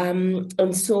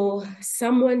 And so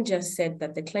someone just said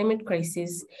that the climate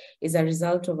crisis is a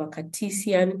result of a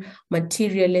Cartesian,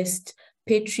 materialist,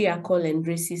 patriarchal, and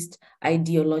racist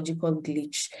ideological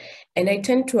glitch. And I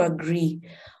tend to agree.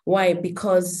 Why?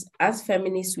 Because as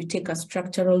feminists, we take a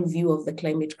structural view of the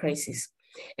climate crisis.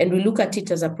 And we look at it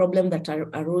as a problem that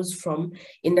arose from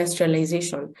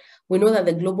industrialization. We know that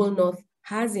the global north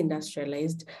has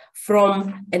industrialized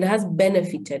and has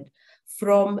benefited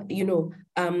from,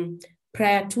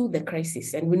 prior to the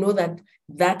crisis. And we know that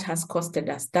has costed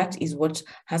us. That is what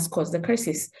has caused the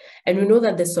crisis. And we know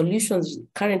that the solutions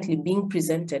currently being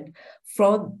presented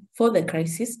for the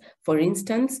crisis, for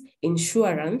instance,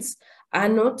 insurance, are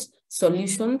not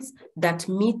solutions that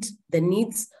meet the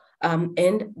needs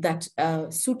and that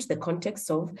suit the context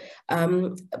of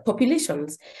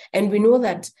populations. And we know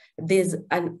that there's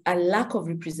a lack of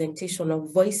representation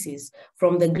of voices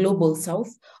from the global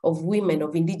south, of women,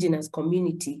 of indigenous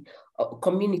communities,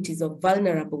 of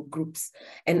vulnerable groups,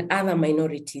 and other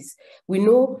minorities. We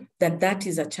know that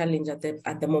is a challenge at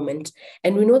the moment.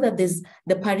 And we know that there's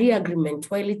the Paris Agreement,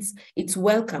 while it's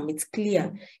welcome, it's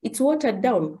clear, it's watered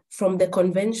down from the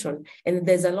convention. And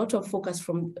there's a lot of focus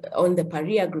on the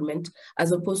Paris Agreement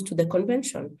as opposed to the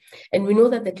convention. And we know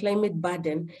that the climate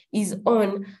burden is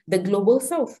on the global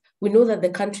south. We know that the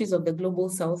countries of the global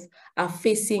south are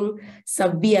facing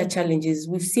severe challenges.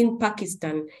 We've seen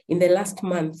Pakistan in the last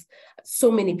month.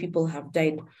 So many people have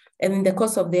died. And in the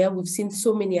course of the year, we've seen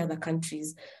so many other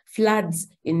countries, floods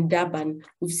in Durban.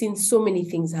 We've seen so many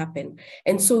things happen.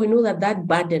 And so we know that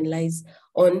burden lies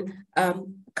on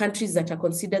countries that are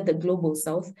considered the global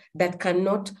south that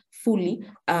cannot fully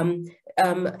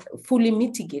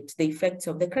mitigate the effects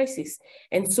of the crisis.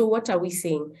 And so what are we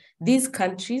saying? These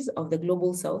countries of the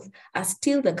global south are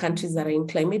still the countries that are in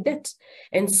climate debt.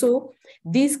 And so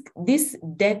this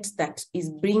debt that is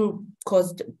being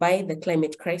caused by the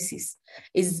climate crisis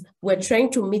is, we're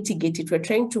trying to mitigate it. We're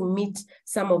trying to meet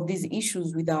some of these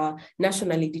issues with our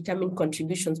nationally determined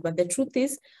contributions. But the truth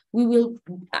is,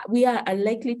 we are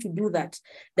unlikely to do that.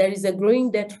 There is a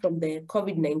growing debt from the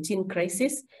COVID-19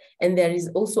 crisis, and there is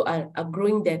also a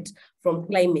growing debt from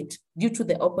climate due to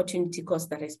the opportunity cost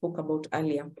that I spoke about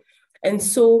earlier. And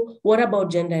so what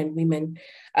about gender and women?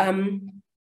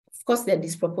 Of course, they're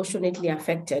disproportionately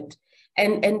affected.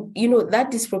 And you know,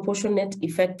 that disproportionate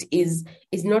effect is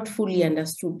not fully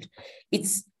understood.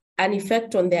 It's an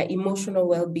effect on their emotional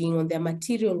well-being, on their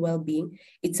material well-being.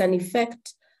 It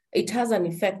has an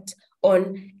effect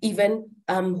on even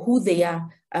who they are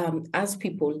as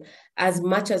people, as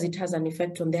much as it has an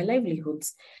effect on their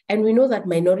livelihoods. And we know that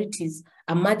minorities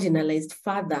are marginalized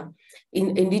further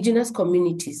in indigenous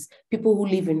communities, people who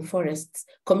live in forests,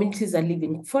 communities that live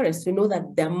in forests. We know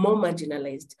that they're more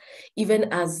marginalized, even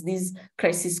as this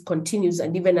crisis continues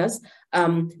and even as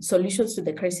solutions to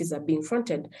the crisis are being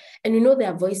fronted. And we know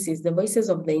their voices, the voices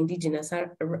of the indigenous,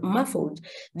 are muffled.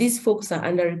 These folks are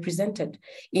underrepresented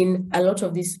in a lot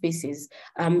of these spaces,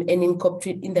 and in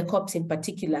the COPs in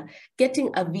particular.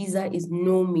 Getting a visa is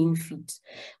no mean feat.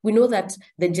 We know that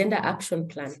the Gender Action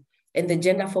Plan and the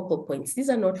gender focal points, these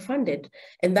are not funded.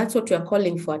 And that's what we are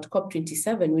calling for at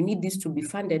COP27. We need this to be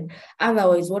funded.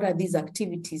 Otherwise, what are these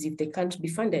activities if they can't be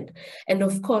funded? And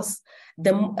of course,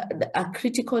 a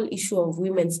critical issue of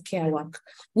women's care work,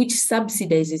 which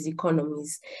subsidizes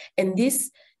economies. And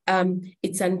this,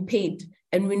 it's unpaid.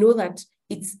 And we know that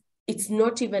it's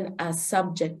not even a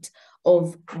subject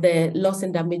of the loss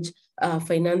and damage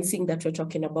financing that we're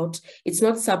talking about. It's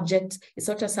not a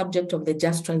subject of the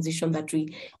just transition that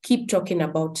we keep talking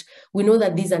about. We know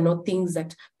that these are not things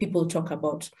that people talk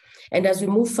about. And as we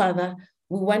move further,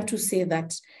 we want to say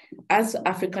that as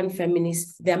African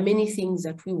feminists, there are many things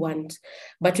that we want,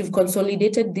 but we've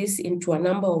consolidated this into a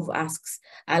number of asks.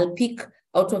 I'll pick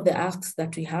out of the asks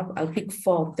that we have, I'll pick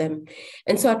 4 of them.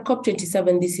 And so at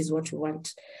COP27, this is what we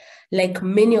want. Like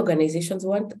many organizations,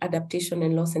 want adaptation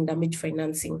and loss and damage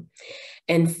financing.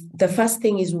 And the first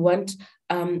thing is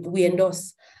we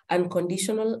endorse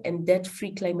unconditional and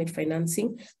debt-free climate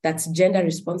financing that's gender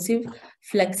responsive,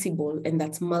 flexible, and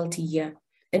that's multi-year.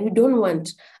 And we don't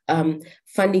want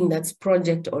funding that's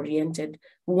project oriented.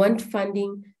 We want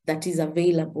funding that is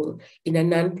available in a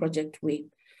non-project way.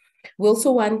 We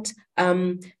also want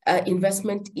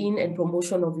investment in and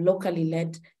promotion of locally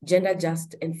led, gender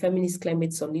just and feminist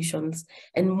climate solutions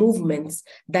and movements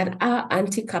that are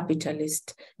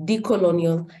anti-capitalist,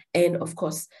 decolonial, and of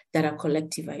course, that are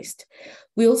collectivized.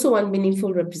 We also want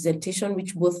meaningful representation,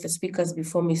 which both the speakers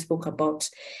before me spoke about.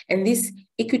 And this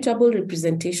equitable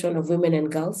representation of women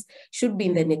and girls should be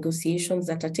in the negotiations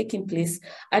that are taking place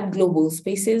at global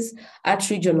spaces, at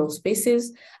regional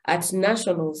spaces, at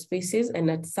national spaces,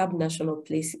 and at subnational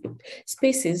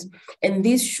spaces. And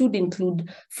these should include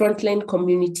frontline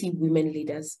community women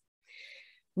leaders.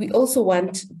 We also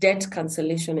want debt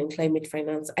cancellation and climate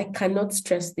finance. I cannot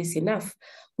stress this enough.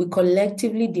 We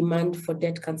collectively demand for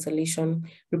debt cancellation,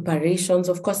 reparations.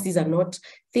 Of course, these are not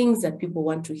things that people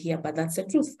want to hear, but that's the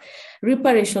truth.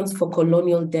 Reparations for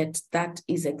colonial debt that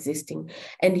is existing,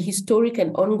 and historic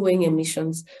and ongoing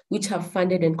emissions which have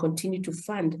funded and continue to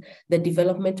fund the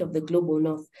development of the global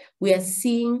north. We are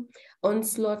seeing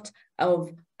onslaught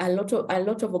of a lot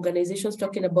of organizations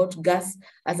talking about gas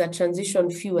as a transition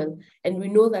fuel. And we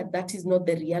know that that is not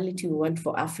the reality we want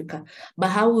for Africa. But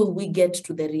how will we get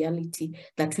to the reality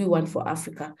that we want for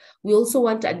Africa? We also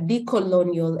want a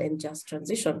decolonial and just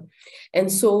transition.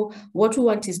 And so what we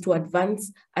want is to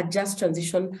advance a just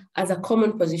transition as a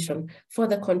common position for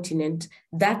the continent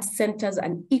that centers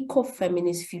an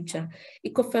eco-feminist future.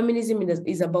 Ecofeminism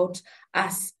is about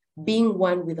us being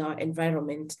one with our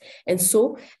environment. And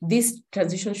so this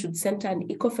transition should center an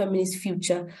ecofeminist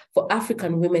future for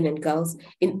African women and girls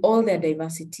in all their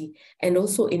diversity and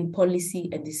also in policy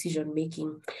and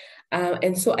decision-making.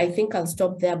 And so I think I'll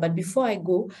stop there. But before I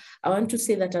go, I want to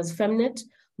say that as Femnet,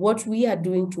 what we are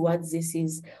doing towards this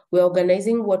is we're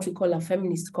organizing what we call a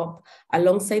Feminist COP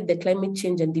alongside the Climate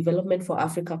Change and Development for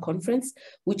Africa Conference,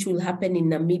 which will happen in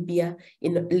Namibia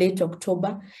in late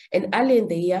October. And early in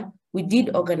the year, we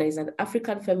did organize an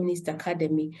African Feminist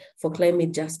Academy for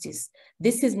Climate Justice.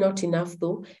 This is not enough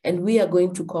though, and we are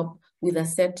going to COP with a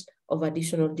set of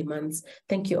additional demands.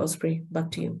 Thank you, Osprey.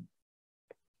 Back to you.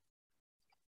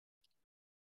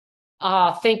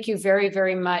 Thank you very,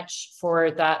 very much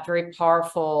for that very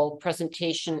powerful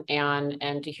presentation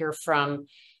and to hear from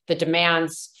the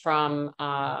demands from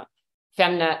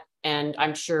Femnet, and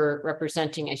I'm sure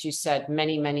representing, as you said,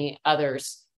 many, many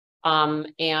others.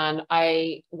 And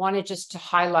I wanted just to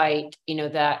highlight,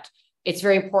 that it's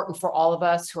very important for all of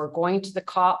us who are going to the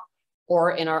COP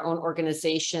or in our own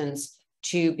organizations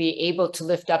to be able to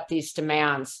lift up these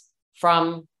demands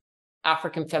from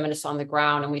African feminists on the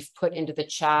ground. And we've put into the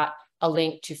chat a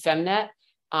link to Femnet,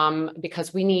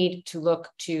 because we need to look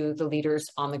to the leaders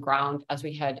on the ground as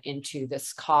we head into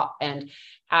this COP. And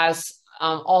as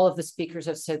all of the speakers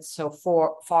have said so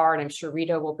far, and I'm sure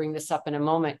Rita will bring this up in a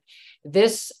moment,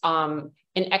 this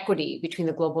inequity between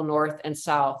the global north and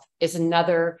south is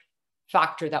another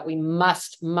factor that we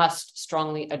must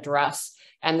strongly address.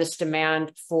 And this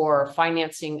demand for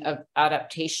financing of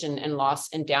adaptation and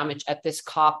loss and damage at this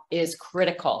COP is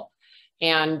critical.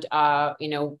 And,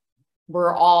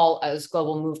 we're all, as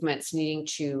global movements, needing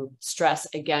to stress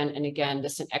again and again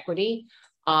this inequity,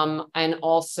 and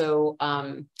also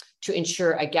to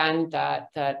ensure again that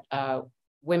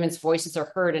women's voices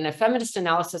are heard. And a feminist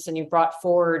analysis, and you brought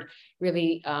forward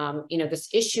really, this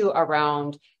issue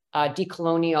around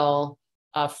decolonial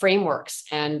frameworks,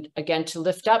 and again to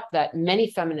lift up that many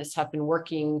feminists have been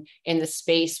working in the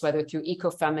space, whether through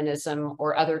ecofeminism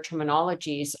or other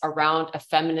terminologies, around a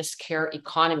feminist care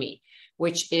economy,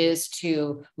 which is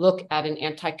to look at an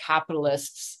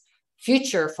anti-capitalist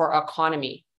future for our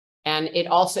economy. And it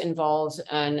also involves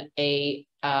an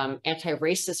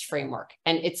anti-racist framework.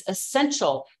 And it's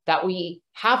essential that we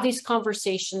have these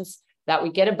conversations, that we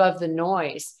get above the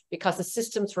noise, because the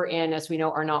systems we're in, as we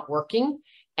know, are not working.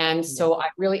 And so I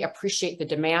really appreciate the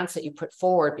demands that you put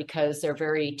forward, because they're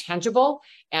very tangible,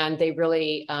 and they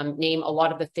really name a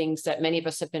lot of the things that many of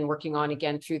us have been working on,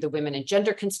 again, through the Women and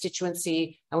Gender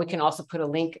constituency. And we can also put a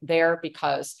link there,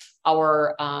 because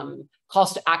our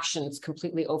calls to actions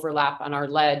completely overlap and are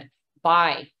led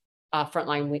by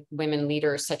frontline women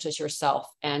leaders such as yourself.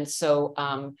 And so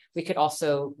we could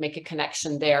also make a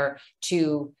connection there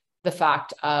to the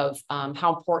fact of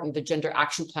how important the Gender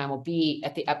Action Plan will be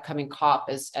at the upcoming COP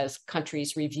as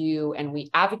countries review and we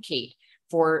advocate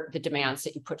for the demands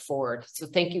that you put forward. So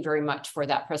thank you very much for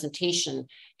that presentation.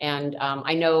 And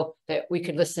I know that we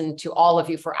could listen to all of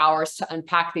you for hours to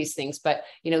unpack these things, but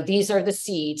these are the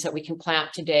seeds that we can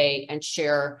plant today and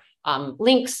share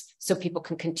links so people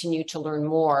can continue to learn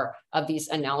more of these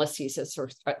analyses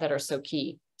that are so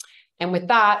key. And with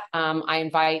that, I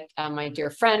invite my dear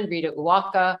friend, Rita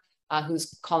Uwaka,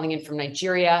 who's calling in from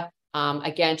Nigeria.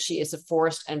 Again, she is a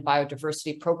Forest and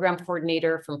Biodiversity Program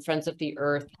Coordinator from Friends of the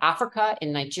Earth Africa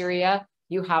in Nigeria.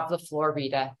 You have the floor,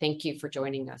 Rita. Thank you for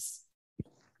joining us.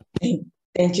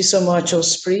 Thank you so much,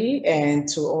 Osprey, and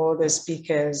to all the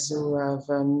speakers who have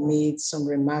made some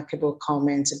remarkable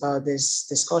comments about this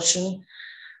discussion.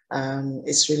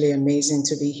 It's really amazing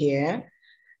to be here.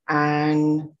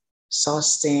 And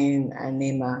Sustain and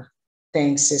Neema,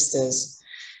 thanks, sisters.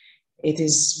 It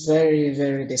is very,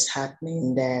 very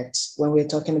disheartening that when we're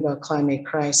talking about climate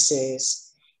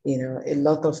crisis, a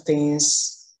lot of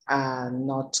things are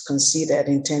not considered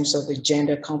in terms of the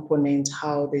gender component,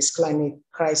 how this climate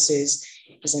crisis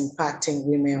is impacting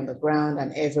women on the ground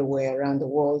and everywhere around the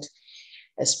world,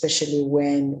 especially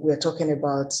when we're talking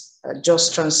about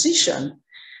just transition.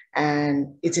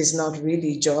 And it is not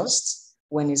really just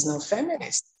when it's not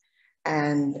feminist.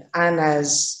 And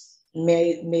Anna's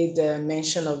made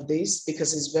mention of this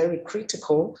because it's very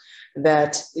critical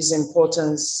that is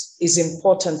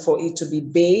important for it to be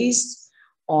based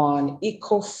on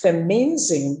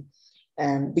ecofeminism.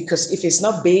 Because if it's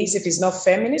not based, if it's not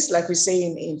feminist, like we say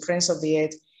in Friends of the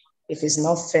Earth, if it's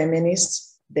not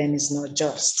feminist, then it's not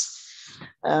just.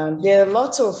 There are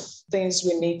lots of things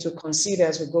we need to consider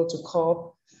as we go to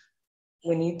COP.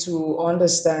 We need to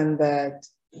understand that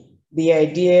the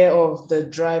idea of the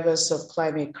drivers of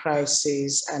climate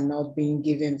crisis are not being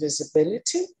given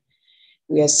visibility.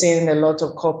 We are seeing a lot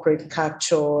of corporate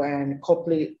capture and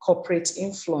corporate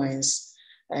influence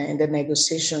in the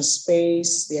negotiation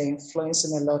space. They are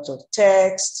influencing a lot of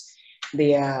text.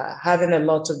 They are having a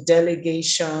lot of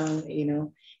delegation,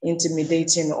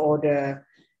 intimidating other,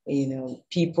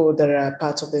 people that are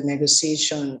part of the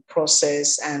negotiation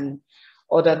process and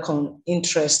other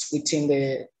interest within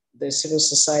the civil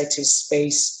society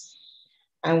space.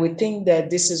 And we think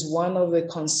that this is one of the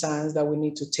concerns that we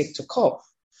need to take to COP.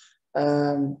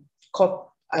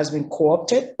 COP has been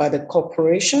co-opted by the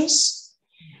corporations,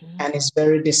 and it's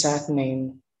very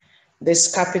disheartening.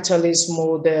 This capitalist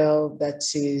model that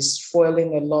is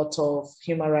fueling a lot of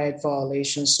human rights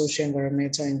violations, social,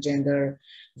 environmental, and gender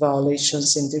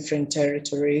violations in different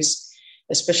territories,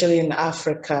 especially in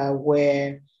Africa,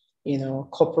 where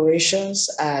corporations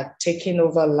are taking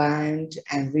over land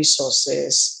and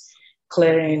resources,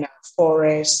 clearing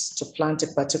forests to plant a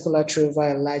particular tree over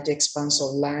a large expanse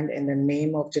of land in the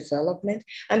name of development,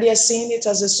 and they are seeing it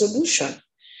as a solution.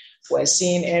 We're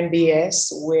seeing NBS,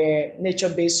 where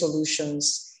nature-based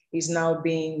solutions is now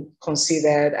being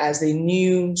considered as the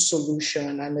new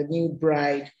solution and the new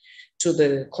bride to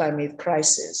the climate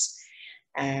crisis.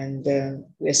 And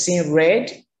we're seeing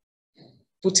RED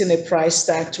putting a price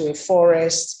tag to a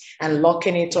forest and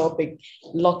locking it up,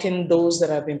 locking those that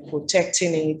have been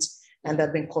protecting it and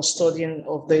have been custodian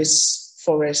of this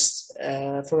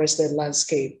forested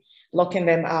landscape, locking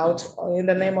them out in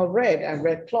the name of RED and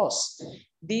RED Plus.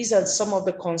 These are some of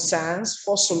the concerns.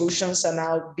 4 solutions are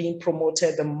now being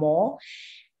promoted the more.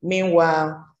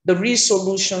 Meanwhile, the real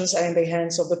solutions are in the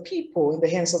hands of the people, in the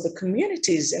hands of the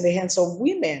communities, in the hands of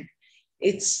women.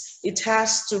 It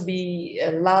has to be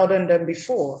louder than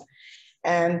before.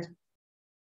 And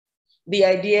the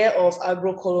idea of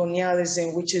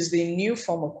agrocolonialism, which is the new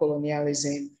form of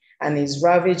colonialism and is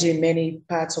ravaging many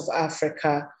parts of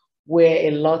Africa, where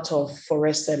a lot of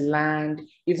forested land,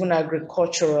 even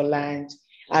agricultural land,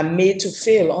 are made to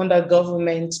fail under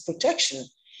government protection.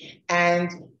 And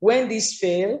when these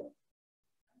fail,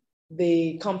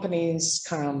 the companies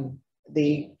come,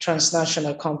 the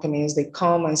transnational companies, they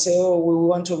come and say, oh, we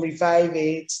want to revive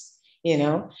it, you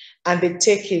know, and they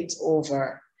take it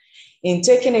over. In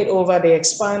taking it over, they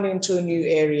expand into new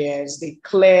areas, they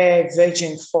clear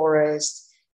virgin forests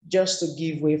just to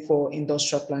give way for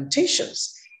industrial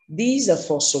plantations. These are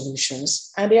 4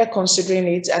 solutions, and they are considering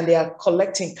it and they are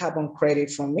collecting carbon credit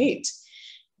from it.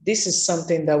 This is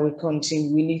something that we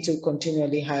need to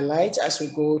continually highlight as we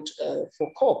go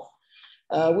for COP.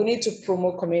 We need to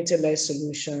promote community-led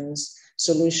solutions,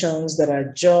 solutions that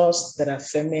are just, that are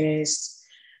feminist.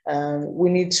 We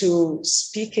need to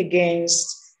speak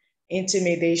against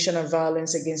intimidation and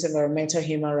violence against environmental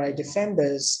human rights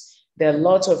defenders. There are a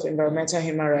lot of environmental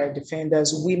human rights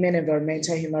defenders, women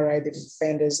environmental human rights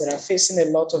defenders that are facing a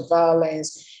lot of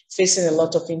violence, facing a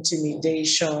lot of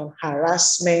intimidation,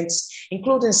 harassment,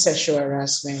 including sexual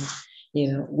harassment.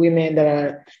 You know, women that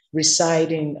are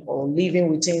residing or living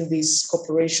within these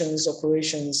operations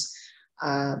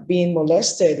being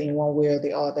molested in one way or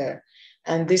the other.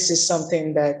 And this is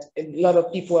something that a lot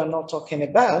of people are not talking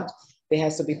about. There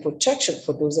has to be protection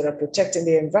for those that are protecting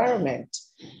the environment.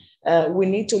 We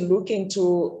need to look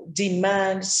into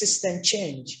demand system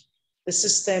change. The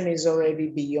system is already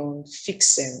beyond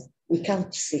fixing. We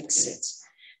can't fix it.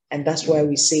 And that's why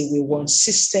we say we want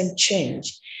system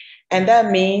change. And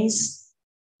that means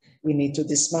we need to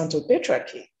dismantle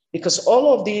patriarchy, because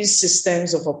all of these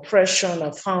systems of oppression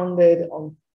are founded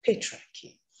on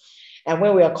patriarchy. And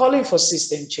when we are calling for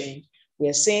system change, we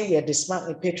are saying we are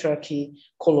dismantling patriarchy,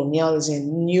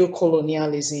 colonialism,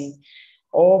 neo-colonialism,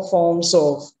 all forms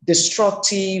of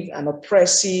destructive and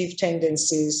oppressive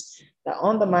tendencies that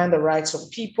undermine the rights of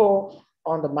people,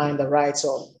 undermine the rights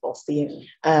of the,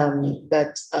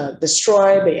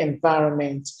 destroy the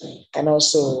environment, and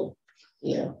also,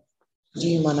 you know,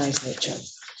 dehumanize nature.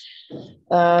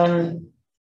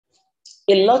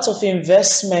 A lot of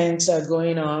investments are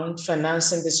going on,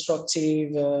 financing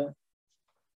destructive,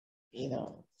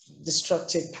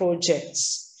 destructive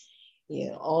projects,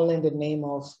 all in the name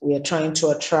of we are trying to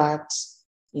attract,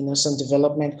 some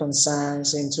development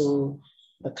concerns into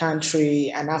the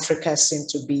country, and Africa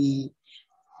seems to be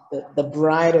the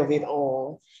bride of it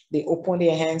all. They open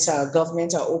their hands, our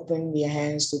governments are opening their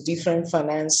hands to different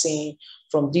financing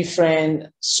from different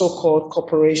so-called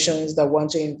corporations that want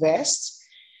to invest.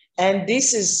 And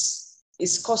this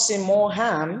is causing more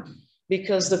harm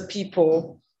because the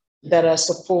people that are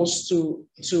supposed to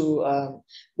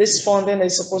this funding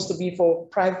is supposed to be for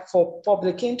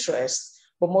public interest,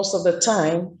 but most of the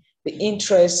time the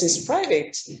interest is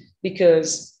private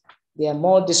because there are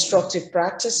more destructive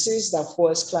practices that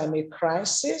force climate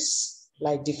crisis,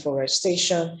 like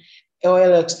deforestation,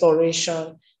 oil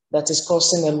exploration, that is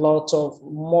causing a lot of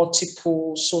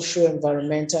multiple social,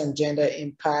 environmental, and gender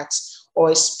impacts,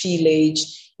 oil spillage,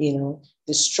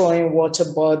 destroying water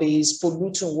bodies,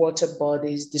 polluting water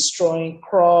bodies, destroying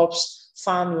crops,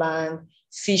 farmland,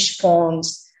 fish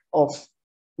ponds of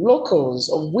locals,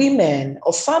 of women,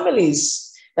 of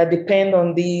families that depend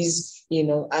on these,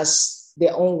 as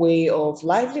their own way of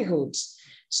livelihoods.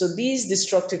 So these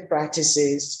destructive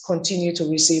practices continue to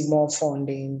receive more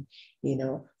funding,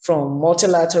 from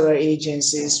multilateral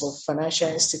agencies or financial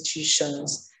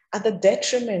institutions at the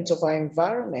detriment of our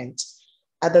environment,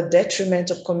 at the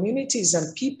detriment of communities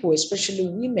and people, especially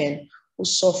women who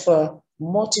suffer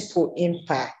multiple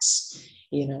impacts,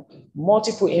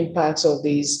 multiple impacts of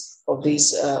these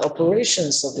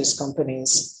operations of these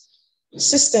companies.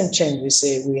 system change, we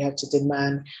say we have to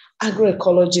demand.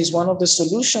 Agroecology is one of the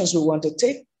solutions we want to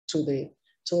take to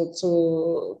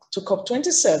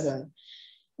COP27.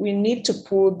 We need to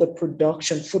put the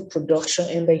food production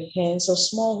in the hands of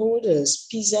smallholders,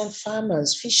 peasant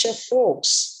farmers, fisher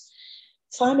folks,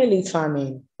 family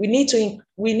farming. We need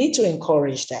to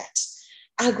encourage that.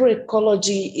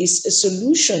 Agroecology is a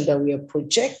solution that we are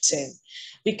projecting,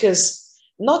 because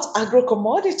not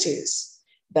agro-commodities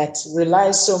that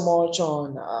rely so much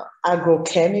on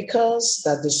agrochemicals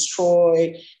that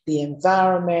destroy the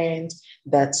environment,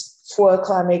 that fuel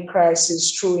climate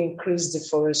crisis through increased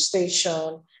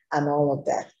deforestation and all of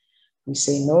that. We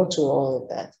say no to all of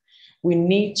that. We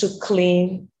need to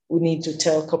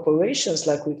tell corporations,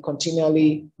 like we've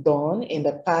continually done in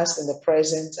the past, in the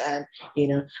present, and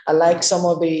I like some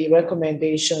of the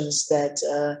recommendations that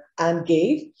Anne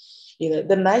gave.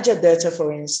 The Niger Delta,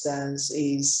 for instance,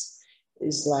 is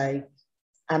like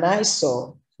an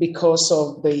eyesore because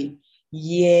of the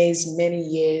many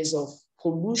years of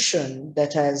pollution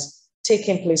that has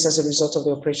taken place as a result of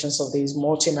the operations of these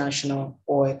multinational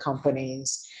oil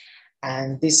companies.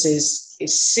 And this is a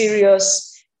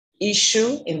serious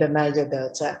issue in the Niger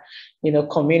Delta.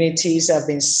 Communities have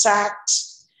been sacked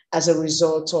as a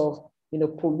result of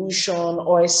pollution,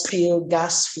 oil spill,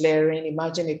 gas flaring.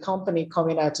 Imagine a company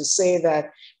coming out to say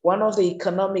that one of the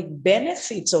economic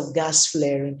benefits of gas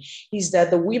flaring is that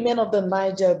the women of the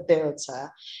Niger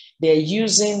Delta, they're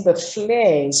using the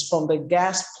flares from the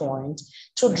gas point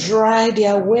to dry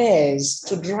their wares,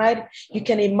 you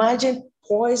can imagine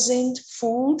poisoned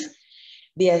food.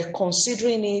 They are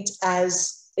considering it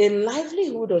as a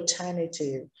livelihood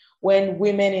alternative. When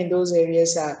women in those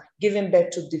areas are giving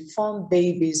birth to deformed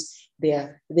babies, they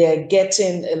are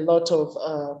getting a lot of,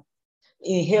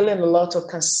 inhaling a lot of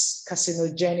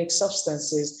carcinogenic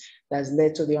substances that's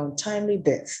led to the untimely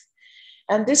death.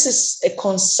 And this is a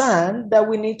concern that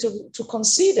we need to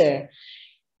consider.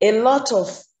 A lot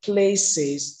of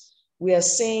places, we are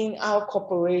seeing how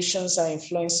corporations are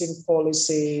influencing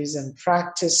policies and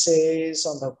practices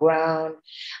on the ground,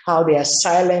 how they are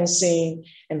silencing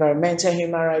environmental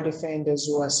human rights defenders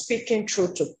who are speaking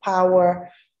truth to power.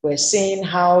 We're seeing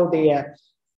how they are,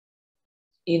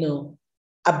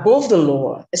 above the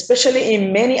law, especially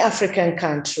in many African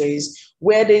countries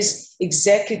where these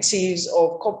executives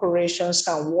of corporations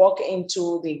can walk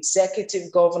into the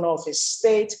executive governor of a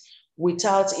state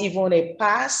without even a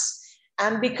pass,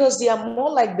 and because they are more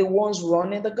like the ones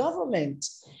running the government.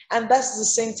 And that's the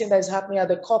same thing that is happening at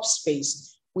the COP space.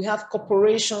 We have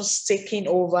corporations taking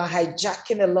over,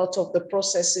 hijacking a lot of the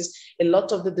processes, a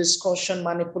lot of the discussion,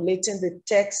 manipulating the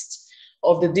text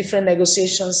of the different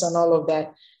negotiations and all of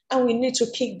that. And we need to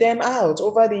kick them out.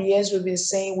 Over the years, we've been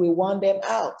saying we want them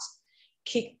out.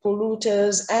 Kick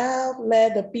polluters out,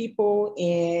 let the people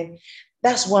in.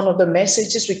 That's one of the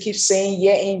messages we keep saying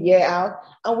year in, year out.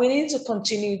 And we need to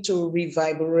continue to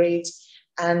reverberate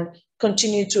and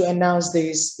continue to announce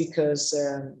this, because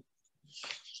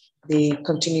they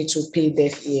continue to pay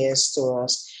deaf ears to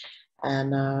us.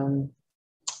 And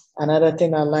another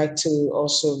thing I'd like to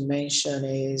also mention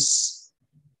is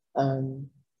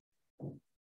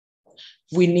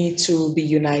we need to be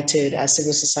united as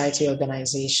civil society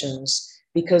organizations,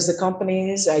 because the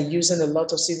companies are using a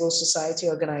lot of civil society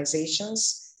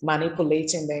organizations,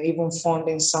 manipulating them, even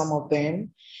funding some of them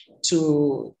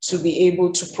to be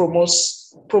able to promote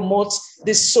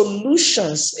the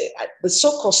solutions, the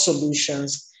so-called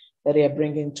solutions that they are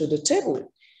bringing to the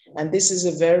table. And this is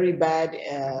a very bad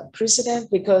precedent,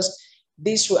 because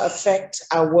this will affect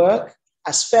our work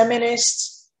as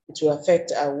feminists, it will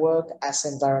affect our work as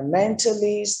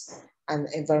environmentalists and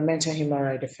environmental human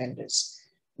rights defenders.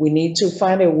 We need to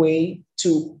find a way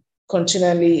to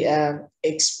continually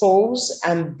expose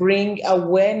and bring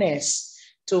awareness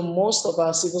to most of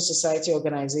our civil society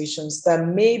organizations that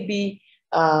may be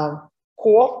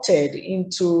co-opted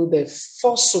into the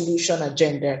forced solution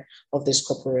agenda of these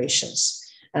corporations.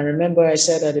 And remember, I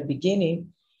said at the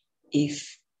beginning,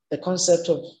 if the concept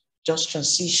of just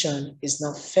transition is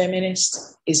not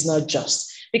feminist, is not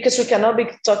just, because we cannot be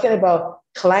talking about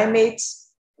climate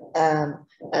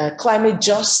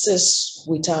justice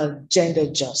without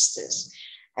gender justice.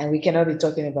 And we cannot be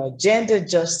talking about gender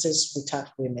justice without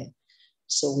women.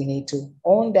 So we need to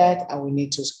own that, and we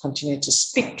need to continue to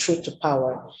speak truth to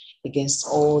power against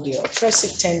all the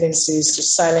oppressive tendencies to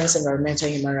silence environmental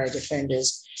human rights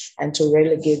defenders and to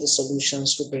relegate the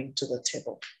solutions we bring to the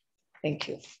table. Thank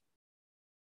you.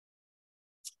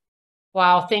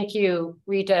 Wow, thank you,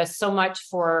 Rita, so much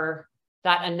for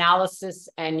that analysis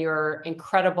and your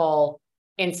incredible,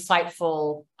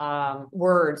 insightful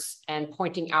words and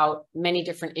pointing out many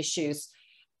different issues.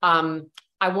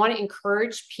 I want to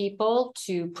encourage people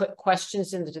to put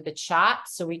questions into the chat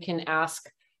so we can ask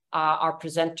our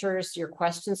presenters your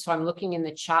questions. So I'm looking in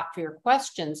the chat for your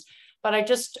questions. But I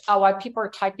just, while people are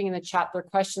typing in the chat their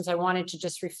questions, I wanted to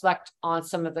just reflect on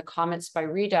some of the comments by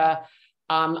Rita.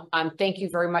 Thank you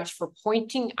very much for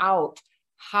pointing out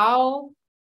how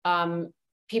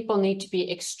people need to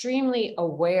be extremely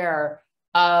aware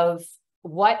of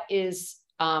what is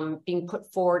being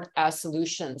put forward as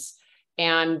solutions,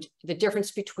 and the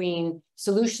difference between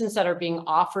solutions that are being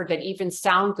offered that even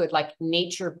sound good, like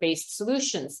nature-based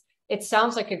solutions. It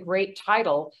sounds like a great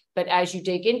title, but as you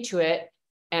dig into it,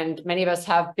 and many of us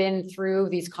have been through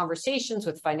these conversations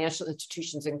with financial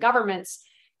institutions and governments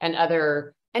and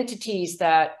other entities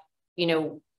that, you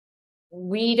know,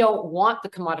 we don't want the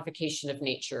commodification of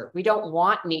nature. We don't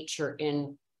want nature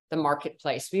in the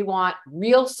marketplace. We want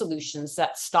real solutions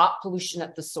that stop pollution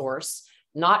at the source,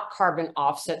 not carbon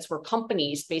offsets where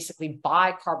companies basically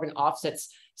buy carbon offsets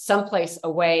someplace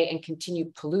away and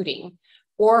continue polluting,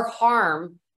 or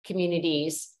harm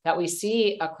communities that we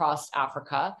see across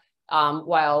Africa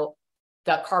while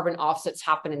the carbon offsets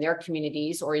happen in their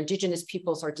communities, or indigenous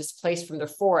peoples are displaced from their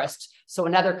forest, so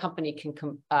another company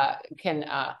can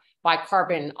buy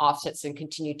carbon offsets and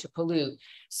continue to pollute.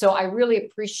 So I really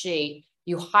appreciate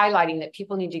you highlighting that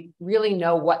people need to really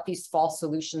know what these false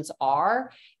solutions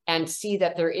are and see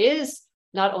that there is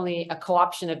not only a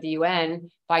co-option of the UN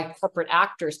by corporate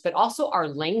actors, but also our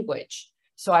language.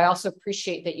 So I also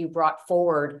appreciate that you brought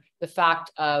forward the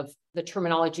fact of the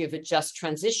terminology of a just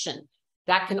transition.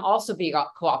 That can also be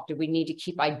co-opted. We need to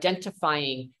keep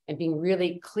identifying and being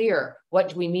really clear. What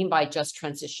do we mean by just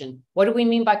transition? What do we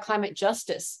mean by climate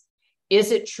justice?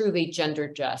 Is it truly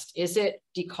gender just? Is it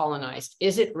decolonized?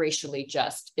 Is it racially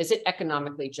just? Is it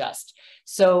economically just?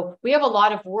 So we have a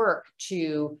lot of work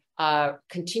to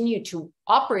continue to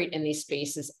operate in these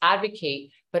spaces,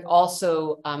 advocate, but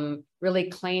also really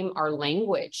claim our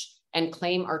language and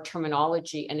claim our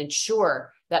terminology and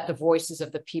ensure that the voices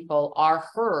of the people are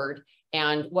heard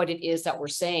and what it is that we're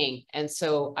saying. And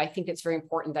so I think it's very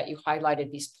important that you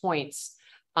highlighted these points.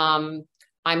 I'm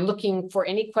looking for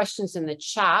any questions in the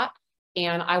chat.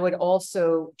 And I would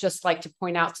also just like to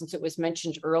point out, since it was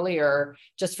mentioned earlier,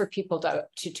 just for people to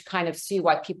kind of see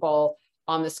why people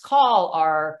on this call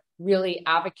are really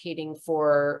advocating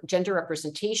for gender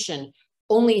representation.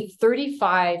 Only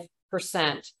 35%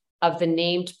 of the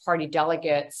named party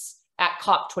delegates at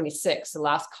COP26, the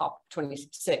last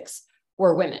COP26,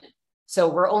 were women. So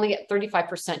we're only at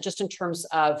 35% just in terms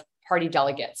of party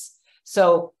delegates.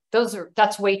 So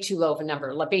that's way too low of a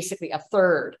number, basically a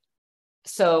third.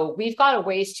 So we've got a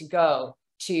ways to go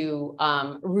to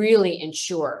really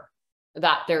ensure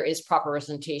that there is proper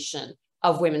representation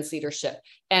of women's leadership.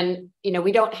 And, you know,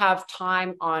 we don't have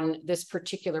time on this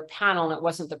particular panel, and it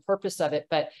wasn't the purpose of it,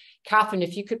 but Catherine,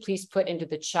 if you could please put into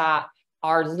the chat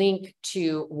our link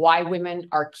to why women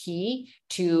are key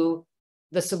to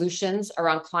the solutions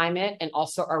around climate, and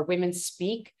also our Women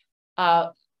Speak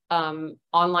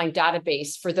online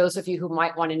database for those of you who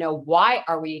might want to know, why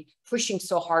are we pushing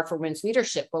so hard for women's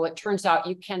leadership? Well, it turns out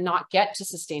you cannot get to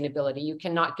sustainability. You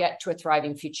cannot get to a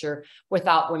thriving future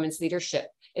without women's leadership.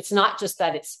 It's not just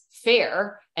that it's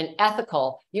fair and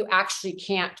ethical. You actually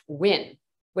can't win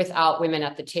without women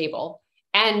at the table.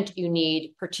 And you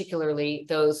need particularly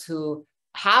those who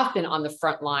have been on the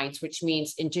front lines, which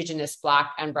means Indigenous,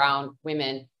 Black, and Brown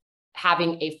women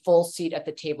having a full seat at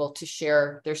the table to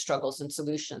share their struggles and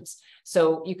solutions.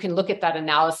 So you can look at that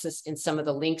analysis in some of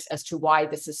the links as to why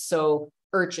this is so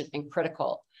urgent and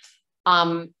critical.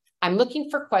 I'm looking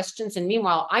for questions, and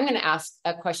meanwhile, I'm going to ask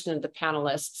a question of the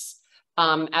panelists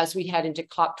as we head into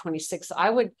COP26. I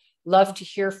would love to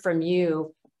hear from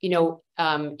you. You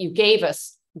know, you gave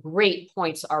us great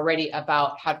points already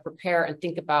about how to prepare and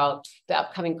think about the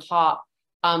upcoming COP.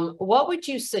 What would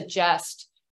you suggest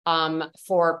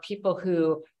for people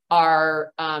who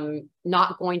are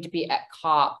not going to be at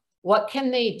COP? What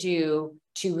can they do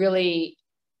to really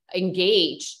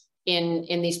engage in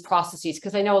these processes?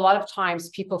 Because I know a lot of times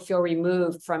people feel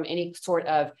removed from any sort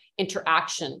of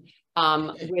interaction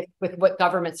with what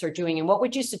governments are doing. And what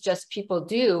would you suggest people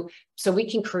do so we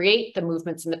can create the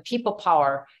movements and the people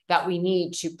power that we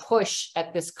need to push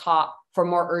at this COP for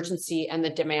more urgency and the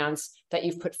demands that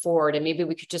you've put forward? And maybe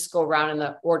we could just go around in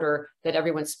the order that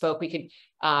everyone spoke. We could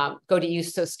go to you,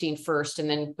 Sostine, first, and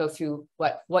then go through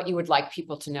what you would like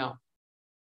people to know.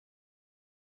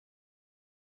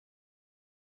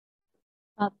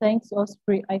 Thanks,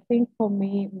 Osprey. I think for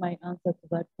me, my answer to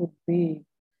that would be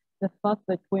the fact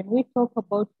that when we talk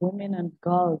about women and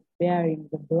girls bearing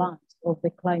the brunt of the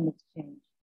climate change,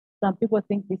 Some people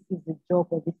think this is a joke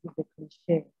or this is a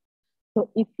cliche. So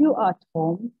if you at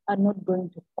home are not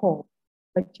going to COP,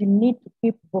 but you need to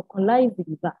keep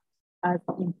vocalizing that as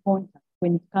important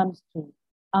when it comes to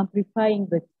amplifying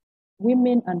that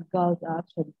women and girls are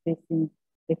actually facing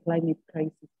the climate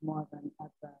crisis more than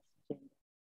other genders.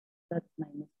 That's my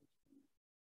message.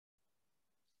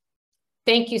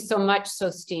 Thank you so much,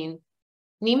 Sostine.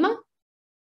 Neema?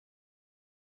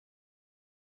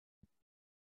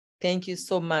 Thank you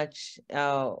so much.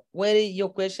 What is your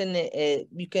question?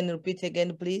 You can repeat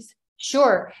again, please.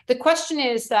 Sure. The question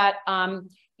is that,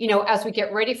 you know, as we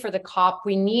get ready for the COP,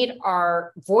 we need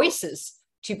our voices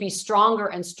to be stronger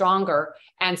and stronger.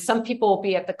 And some people will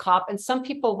be at the COP and some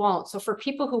people won't. So for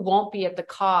people who won't be at the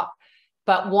COP,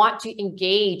 but want to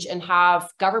engage and have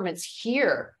governments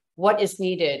hear what is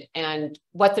needed and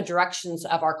what the directions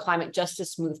of our climate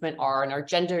justice movement are and our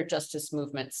gender justice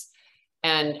movements,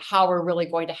 and how we're really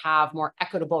going to have more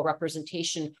equitable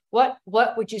representation. What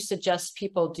would you suggest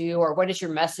people do, or what is your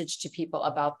message to people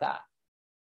about that?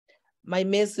 My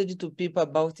message to people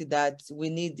about that,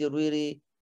 we need a really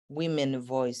women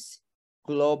voice,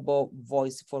 global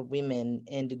voice for women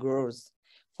and girls.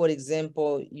 For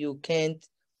example, you can't,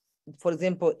 for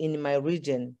example, in my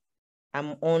region,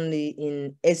 I'm only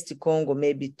in East Congo,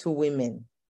 maybe 2 women.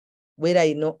 Where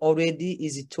I know already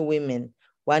is 2 women.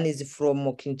 One is from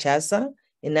Kinshasa,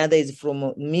 another is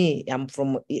from me. I'm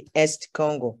from East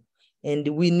Congo. And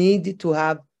we need to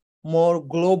have more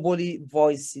globally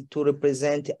voice to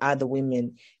represent other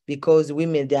women, because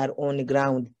women, they are on the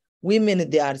ground. Women,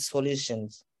 they are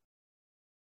solutions.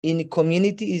 In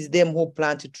community, is them who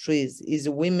plant trees, is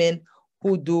women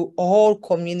who do all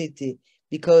community,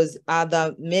 because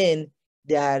other men,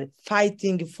 they are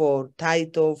fighting for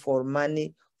title, for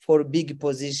money, for big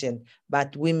position,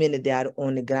 but women, they are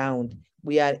on the ground.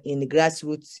 We are in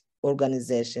grassroots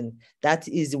organization. That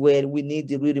is where we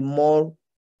need really more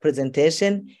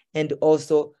presentation, and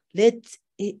also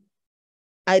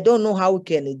I don't know how we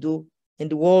can do, and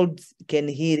the world can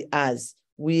hear us.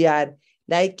 We are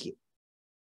like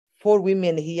 4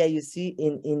 women here, you see,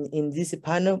 in this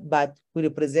panel, but we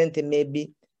represent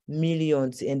maybe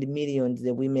millions and millions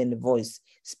of women voice,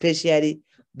 especially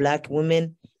Black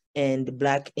women and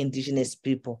Black indigenous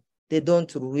people. They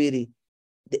don't really,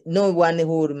 no one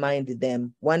who remind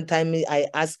them. One time I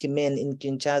asked men in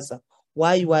Kinshasa,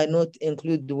 why you are not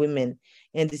include the women?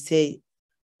 And they say,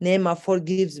 Neema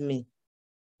forgives me.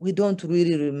 We don't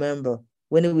really remember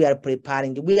when we are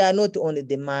preparing. We are not on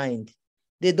the mind.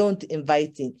 They don't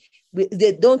invite in.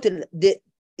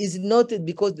 It's not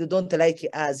because they don't like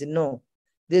us, no.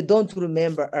 They don't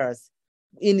remember us.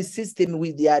 In the system,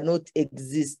 they are not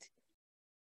exist.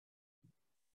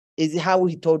 Is how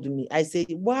he told me. I say,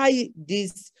 why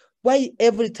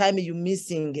every time you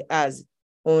missing us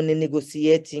on a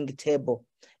negotiating table?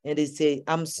 And they say,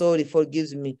 I'm sorry,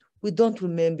 forgive me. We don't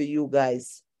remember you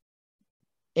guys.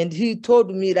 And he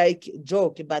told me like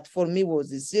joke, but for me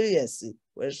was a serious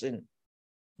question.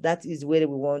 That is where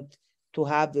we want to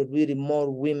have really more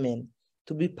women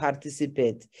to be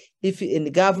participate. If in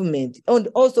the government, and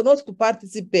also not to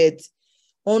participate,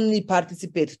 only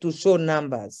participate to show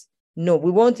numbers. No,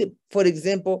 we want, for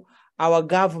example, our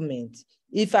government.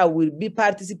 If I will be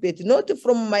participating, not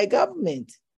from my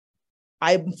government,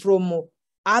 I'm from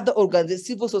other organizations,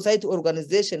 civil society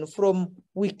organization, from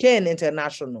WECAN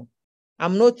International.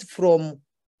 I'm not from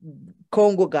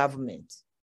Congo government.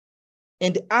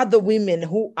 And other women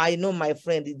who I know, my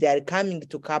friend, they are coming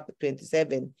to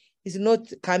COP27, is not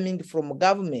coming from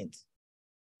government.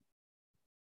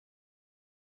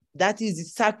 That is the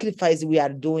sacrifice we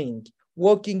are doing,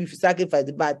 working with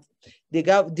sacrifice, but the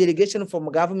delegation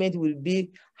from government will be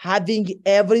having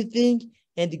everything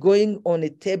and going on a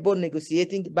table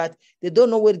negotiating, but they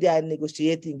don't know where they are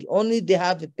negotiating. Only they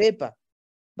have a paper,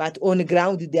 but on the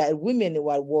ground, there are women who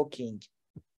are working.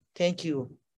 Thank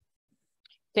you.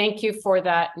 Thank you for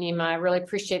that, Neema. I really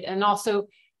appreciate it. And also,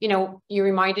 you know, you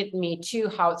reminded me too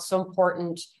how it's so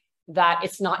important that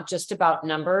it's not just about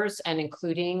numbers and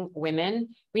including women.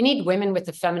 We need women with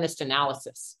a feminist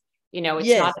analysis. You know, it's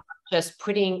not just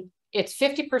putting, it's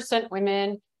 50%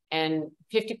 women and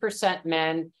 50%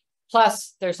 men.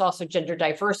 Plus, there's also gender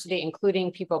diversity,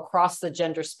 including people across the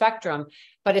gender spectrum.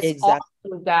 But it's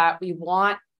also that we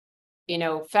want, you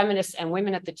know, feminists and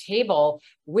women at the table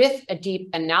with a deep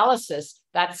analysis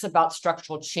that's about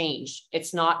structural change.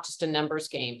 It's not just a numbers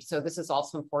game. So this is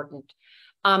also important.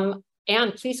 Anne,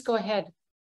 please go ahead.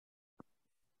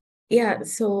 Yeah,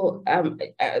 so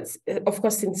of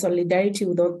course, in solidarity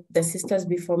with what the sisters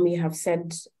before me have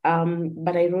said,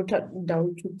 but I wrote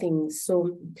down 2 things.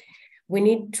 So we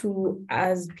need to,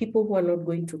 as people who are not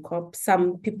going to COP,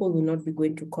 some people will not be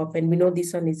going to COP, and we know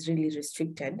this one is really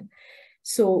restricted.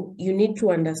 So you need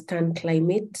to understand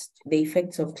climate, the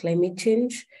effects of climate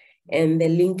change, and the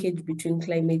linkage between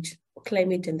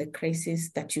climate and the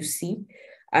crisis that you see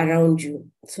around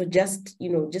you. So just,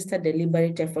 just a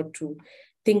deliberate effort to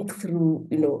think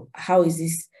through, how is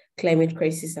this climate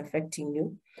crisis affecting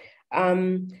you?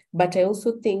 But I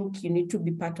also think you need to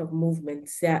be part of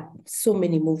movements. There are so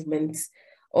many movements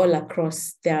all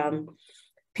across. There are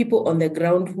people on the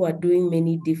ground who are doing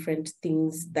many different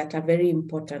things that are very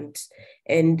important.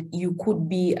 And you could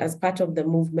be, as part of the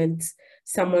movement,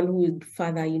 someone who would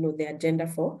further, the agenda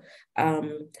for,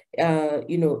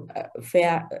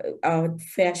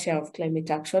 fair share of climate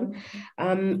action.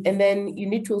 And then you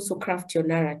need to also craft your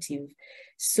narrative.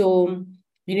 So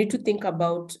you need to think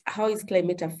about, how is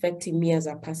climate affecting me as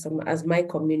a person, as my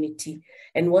community,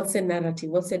 and what's the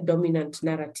narrative, what's the dominant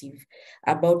narrative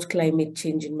about climate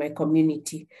change in my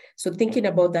community. So thinking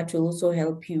about that will also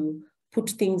help you put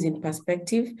things in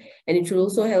perspective, and it will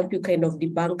also help you kind of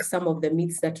debunk some of the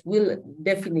myths that will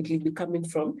definitely be coming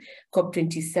from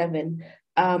COP27.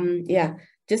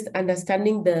 Just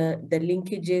understanding the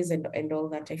linkages and all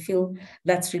that. I feel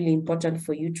that's really important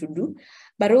for you to do,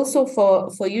 but also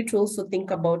for you to also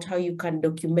think about how you can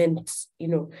document,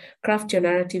 craft your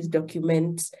narratives,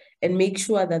 document, and make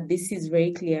sure that this is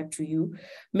very clear to you.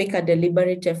 Make a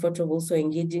deliberate effort of also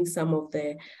engaging some of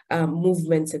the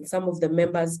movements and some of the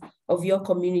members of your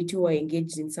community who are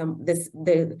engaged in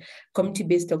the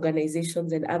community-based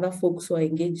organizations and other folks who are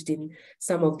engaged in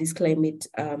some of these climate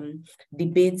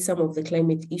debates, some of the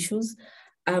climate issues.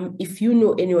 If you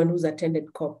know anyone who's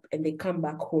attended COP and they come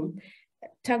back home,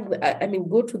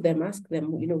 go to them, ask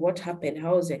them, what happened,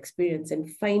 how was the experience, and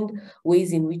find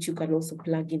ways in which you can also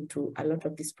plug into a lot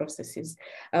of these processes.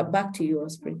 Back to you,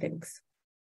 Osprey, thanks.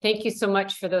 Thank you so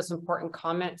much for those important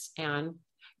comments, Anne.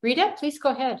 Rita, please go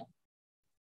ahead.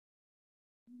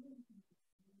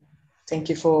 Thank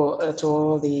you to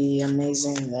all the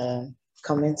amazing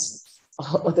comments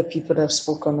of the people that have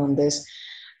spoken on this.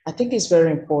 I think it's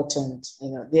very important.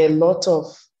 There are a lot of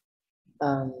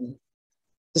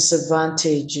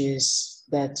disadvantages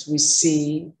that we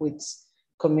see with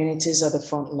communities at the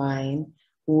front line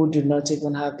who do not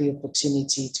even have the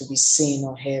opportunity to be seen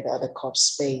or heard at the COP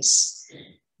space.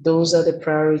 Those are the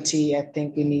priority I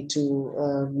think we need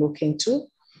to look into.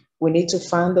 We need to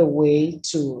find a way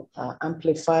to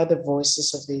amplify the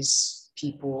voices of these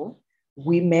people,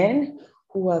 women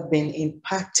who have been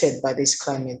impacted by this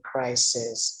climate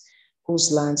crisis, whose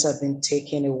lands have been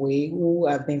taken away, who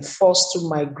have been forced to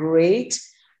migrate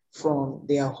from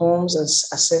their homes, as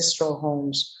ancestral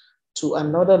homes, to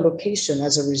another location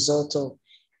as a result of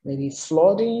maybe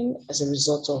flooding, as a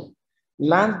result of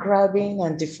land grabbing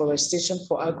and deforestation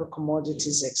for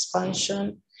agro-commodities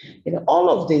expansion. All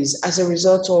of these as a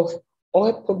result of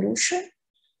oil pollution.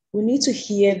 We need to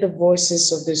hear the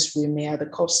voices of these women at the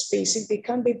COP space if they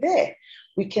can be there.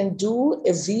 We can do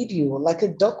a video, like a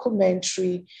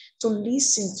documentary, to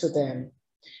listen to them.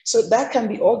 So that can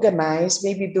be organized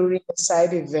maybe during a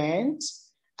side event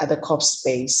at the COP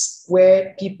space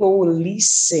where people will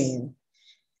listen,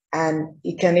 and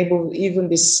it can even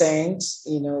be sent,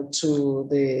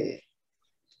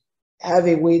 have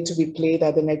a way to be played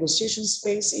at the negotiation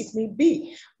space if need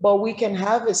be. But we can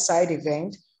have a side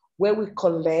event where we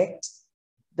collect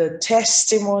the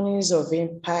testimonies of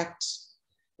impacted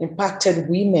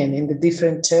women in the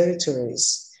different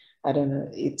territories. I don't know,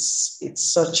 it's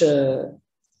such a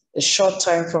short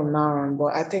time from now on,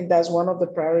 but I think that's one of the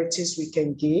priorities we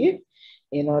can give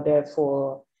in order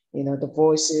for, the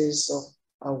voices of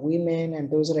our women and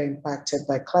those that are impacted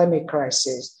by climate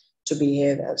crisis to be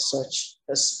heard at such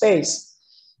a space.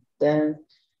 Then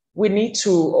we need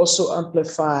to also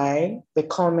amplify the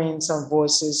comments and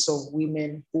voices of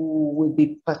women who will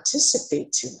be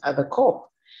participating at the COP.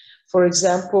 For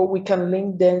example, we can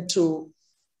link them to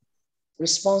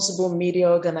responsible media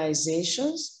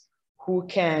organizations who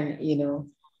can,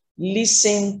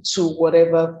 listen to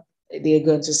whatever they're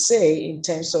going to say in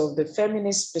terms of the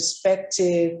feminist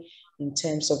perspective, in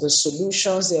terms of the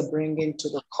solutions they're bringing to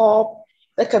the COP.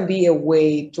 That can be a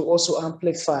way to also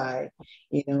amplify,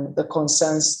 the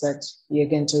concerns that you're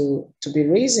going to be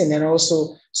raising. And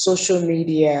also social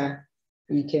media,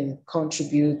 you can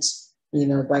contribute,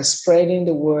 by spreading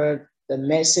the word, the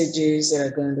messages that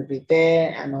are going to be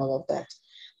there and all of that.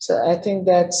 So I think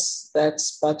that's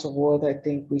part of what I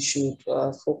think we should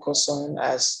focus on.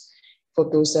 As for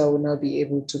those that will not be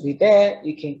able to be there,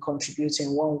 you can contribute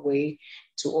in one way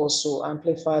to also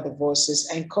amplify the voices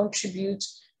and contribute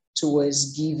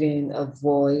towards giving a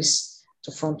voice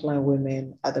frontline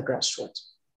women at the grassroots.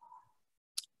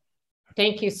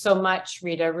 Thank you so much,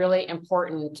 Rita. Really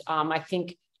important. I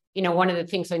think, you know, one of the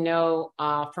things I know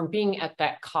from being at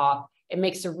that COP, it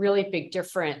makes a really big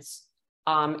difference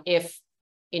if,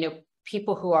 you know,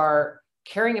 people who are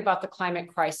caring about the climate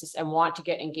crisis and want to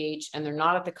get engaged and they're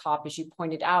not at the COP, as you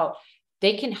pointed out,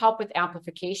 they can help with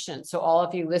amplification. So all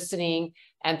of you listening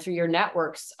and through your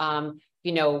networks,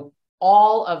 you know,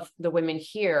 all of the women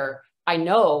here, I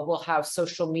know will have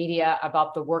social media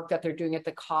about the work that they're doing at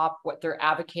the COP, what they're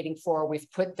advocating for.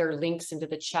 We've put their links into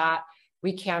the chat.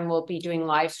 WECAN will be doing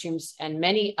live streams, and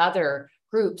many other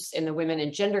groups in the women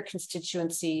and gender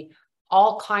constituency,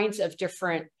 all kinds of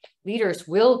different leaders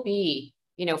will be,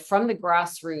 you know, from the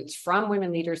grassroots, from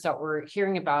women leaders that we're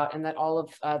hearing about and that all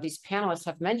of these panelists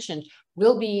have mentioned,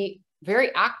 will be very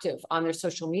active on their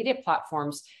social media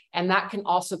platforms. And that can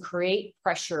also create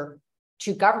pressure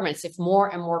to governments if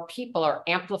more and more people are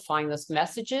amplifying those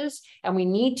messages. And we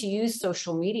need to use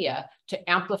social media to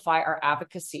amplify our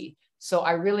advocacy. So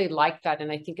I really like that.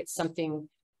 And I think it's something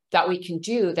that we can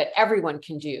do, that everyone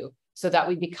can do, so that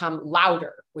we become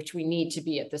louder, which we need to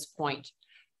be at this point.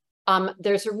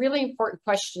 There's a really important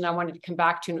question I wanted to come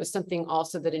back to, and it was something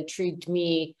also that intrigued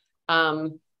me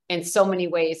in so many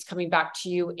ways, coming back to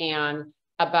you, Anne,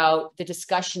 about the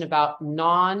discussion about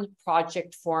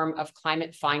non-project form of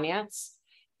climate finance.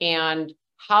 And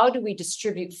how do we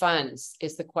distribute funds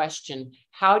is the question.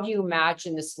 How do you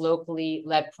imagine this locally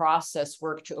led process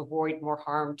work to avoid more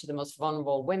harm to the most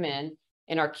vulnerable women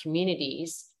in our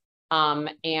communities?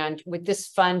 And would this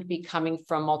fund be coming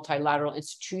from multilateral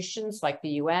institutions like the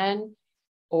UN,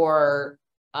 or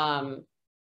I'm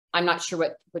not sure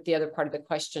what the other part of the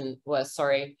question was,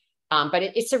 sorry. But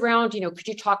it's around, you know, could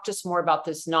you talk to us more about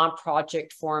this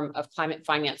non-project form of climate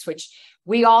finance, which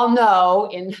we all know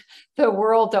in the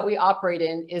world that we operate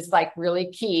in is like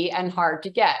really key and hard to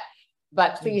get.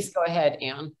 But please go ahead,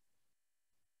 Anne.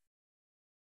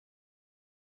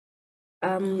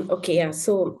 Okay, yeah,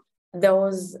 so there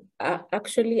was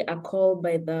actually a call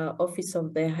by the Office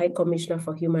of the High Commissioner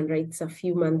for Human Rights a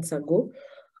few months ago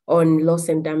on loss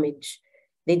and damage.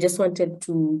 They just wanted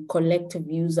to collect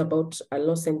views about a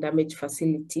loss and damage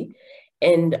facility.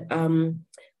 And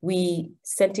we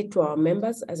sent it to our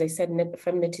members. As I said,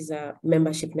 Feminist is a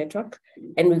membership network,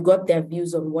 and we got their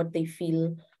views on what they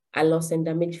feel a loss and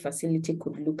damage facility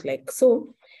could look like.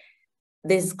 So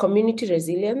there's community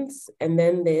resilience, and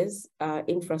then there's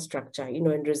infrastructure, you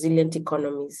know, and resilient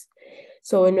economies.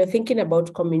 So when we're thinking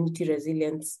about community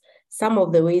resilience, some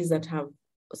of the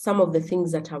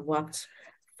things that have worked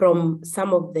from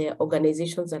some of the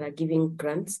organizations that are giving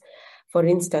grants, for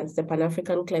instance, the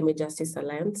Pan-African Climate Justice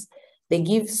Alliance, they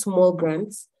give small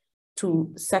grants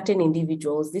to certain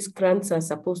individuals. These grants are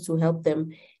supposed to help them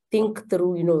think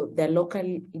through, you know, their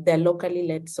locally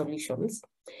led solutions.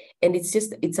 And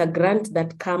it's a grant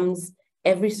that comes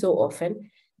every so often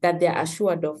that they're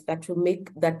assured of, that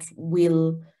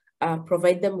will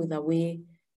provide them with a way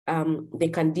they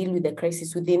can deal with the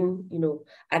crisis within, you know,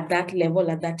 at that level,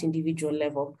 at that individual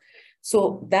level.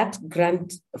 So that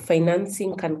grant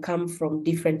financing can come from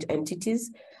different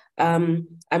entities. I'm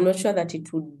not sure that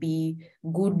it would be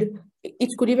good. It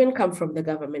could even come from the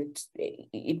government.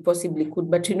 It possibly could,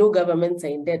 but you know, governments are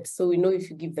in debt. So we know if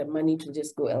you give them money to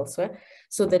just go elsewhere.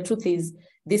 So the truth is,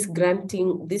 these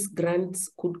grants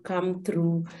could come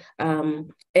through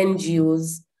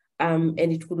NGOs, and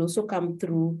it could also come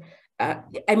through,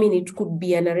 I mean, it could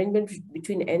be an arrangement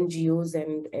between NGOs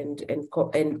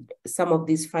and some of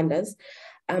these funders.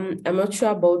 I'm not sure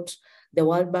about the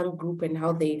World Bank Group and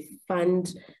how they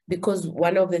fund, because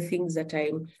one of the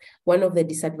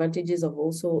disadvantages of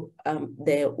also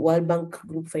the World Bank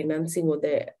Group financing or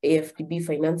the AFDB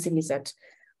financing is that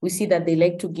we see that they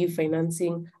like to give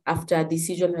financing after a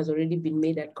decision has already been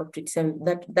made at COP27.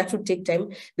 That would take time.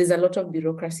 There's a lot of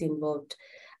bureaucracy involved.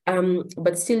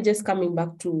 But still, just coming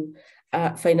back to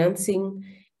financing,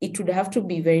 it would have to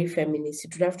be very feminist.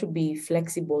 It would have to be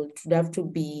flexible. It would have to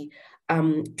be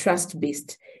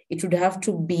trust-based. It would have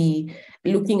to be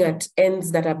looking at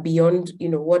ends that are beyond, you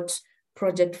know, what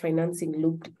project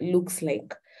financing looks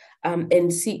like.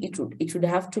 And see, it would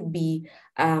have to be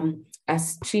a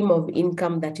stream of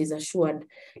income that is assured,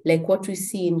 like what we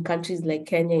see in countries like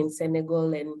Kenya and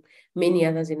Senegal and many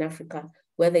others in Africa,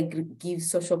 where they give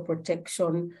social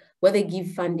protection, where they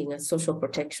give funding as social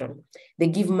protection. They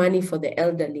give money for the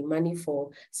elderly, money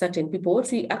for certain people.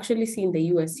 What we actually see in the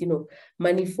US, you know,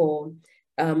 money for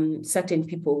certain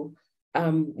people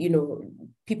you know,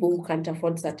 people who can't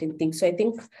afford certain things. So I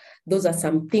think those are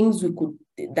some things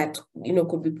that, you know,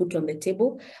 could be put on the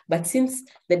table. But since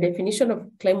the definition of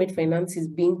climate finance is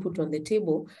being put on the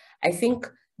table, I think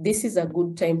this is a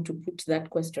good time to put that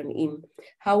question in.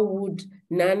 How would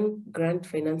non-grant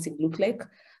financing look like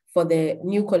for the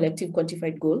new collective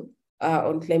quantified goal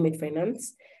on climate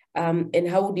finance? And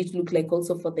how would it look like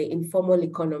also for the informal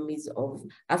economies of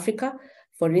Africa?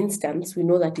 For instance, we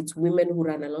know that it's women who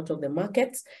run a lot of the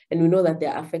markets, and we know that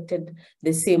they're affected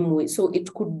the same way. So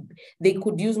they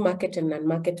could use market and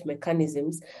non-market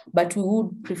mechanisms, but we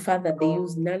would prefer that they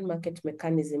use non-market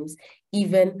mechanisms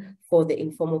even for the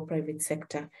informal private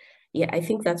sector. Yeah, I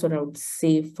think that's what I would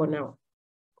say for now.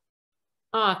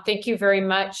 Thank you very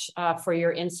much for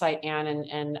your insight, Anne,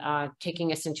 and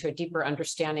taking us into a deeper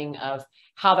understanding of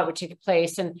how that would take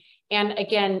place. And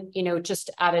again, you know, just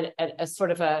at a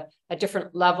sort of a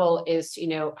different level is, you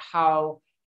know, how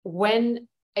when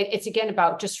it's again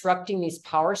about disrupting these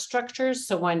power structures.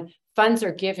 So when funds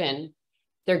are given,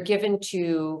 they're given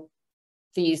to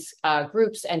these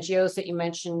groups, NGOs that you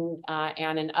mentioned,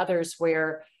 Anne, and others,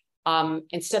 where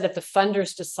instead of the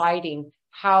funders deciding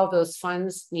how those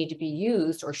funds need to be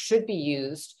used or should be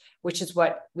used, which is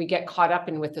what we get caught up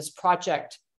in with this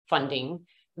project funding,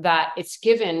 that it's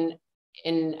given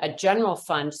in a general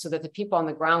fund so that the people on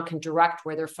the ground can direct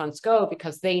where their funds go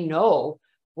because they know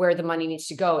where the money needs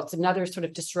to go. It's another sort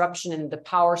of disruption in the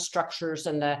power structures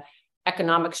and the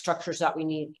economic structures that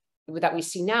we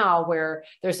see now, where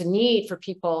there's a need for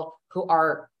people who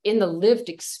are in the lived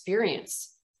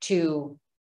experience to,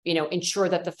 you know, ensure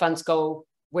that the funds go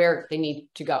where they need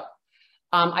to go.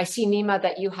 I see, Neema,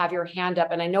 that you have your hand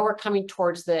up, and I know we're coming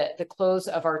towards the close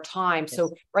of our time. Yes.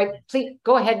 So, right, please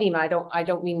go ahead, Neema. I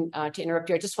don't mean to interrupt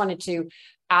you. I just wanted to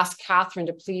ask Catherine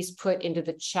to please put into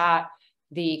the chat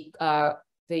the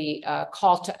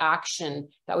call to action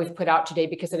that we've put out today,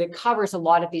 because it covers a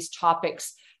lot of these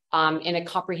topics in a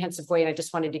comprehensive way. And I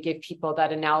just wanted to give people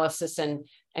that analysis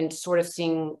and sort of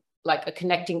seeing like a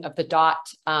connecting of the dot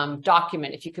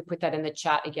document. If you could put that in the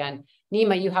chat again.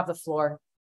 Neema, you have the floor.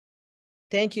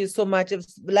 Thank you so much.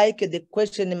 It's like the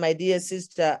question my dear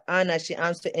sister Anna, she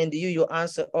answered, and you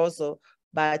answer also,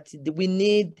 but we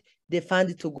need the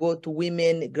fund to go to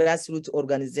women grassroots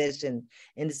organizations.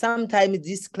 And sometimes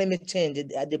this climate change,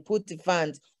 they put the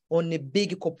funds on the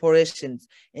big corporations,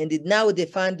 and now the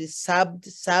fund is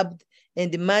subbed,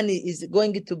 and the money is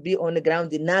going to be on the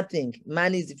ground, nothing.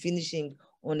 Money is finishing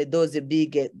on those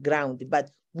big ground, but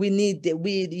we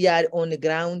are on the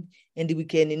ground, and we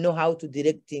can know how to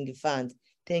directing funds.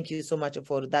 Thank you so much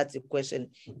for that question.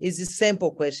 It's a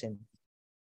simple question.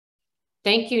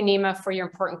 Thank you, Neema, for your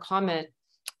important comment.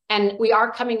 And we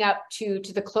are coming up to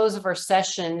the close of our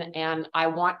session, and I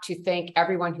want to thank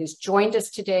everyone who's joined us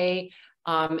today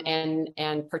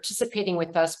and participating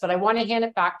with us, but I want to hand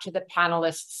it back to the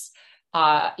panelists.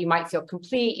 You might feel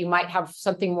complete, you might have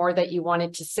something more that you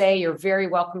wanted to say. You're very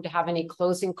welcome to have any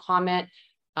closing comment.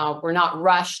 We're not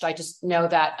rushed. I just know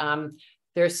that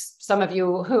there's some of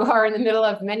you who are in the middle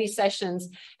of many sessions,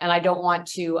 and I don't want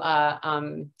to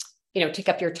you know, take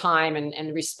up your time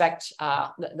and respect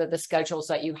the schedules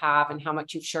that you have and how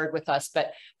much you've shared with us.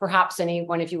 But perhaps any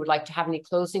one of you would like to have any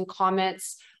closing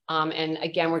comments. And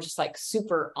again, we're just like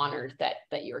super honored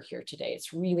that you're here today.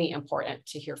 It's really important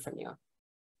to hear from you.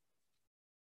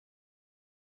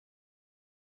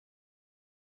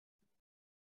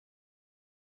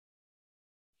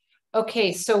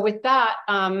 Okay, so with that,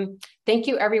 thank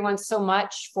you everyone so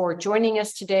much for joining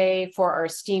us today, for our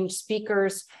esteemed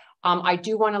speakers. I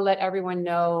do want to let everyone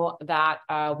know that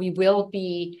we will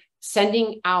be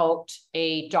sending out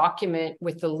a document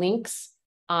with the links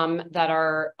that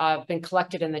are been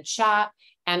collected in the chat,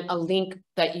 and a link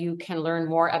that you can learn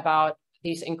more about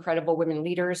these incredible women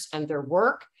leaders and their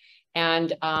work.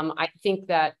 And I think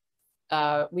that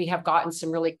we have gotten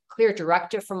some really clear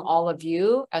directive from all of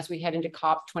you as we head into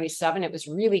COP27. It was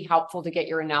really helpful to get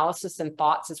your analysis and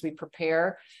thoughts as we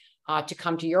prepare to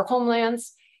come to your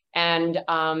homelands. And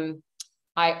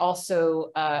I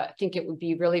also think it would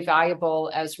be really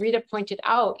valuable, as Rita pointed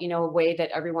out, you know, a way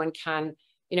that everyone can,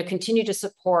 you know, continue to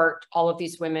support all of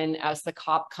these women as the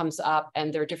COP comes up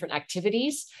and their different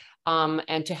activities,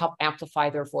 and to help amplify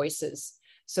their voices.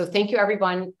 So thank you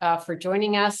everyone for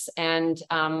joining us, and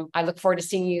I look forward to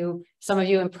seeing some of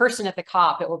you in person at the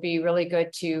COP. It will be really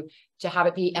good to have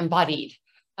it be embodied.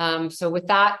 So with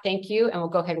that, thank you, and we'll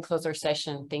go ahead and close our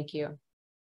session. Thank you.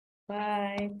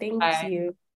 Bye. Thank Bye.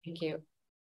 you. Thank you.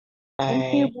 Bye.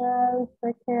 Thank you, guys.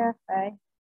 Take care. Bye.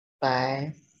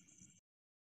 Bye.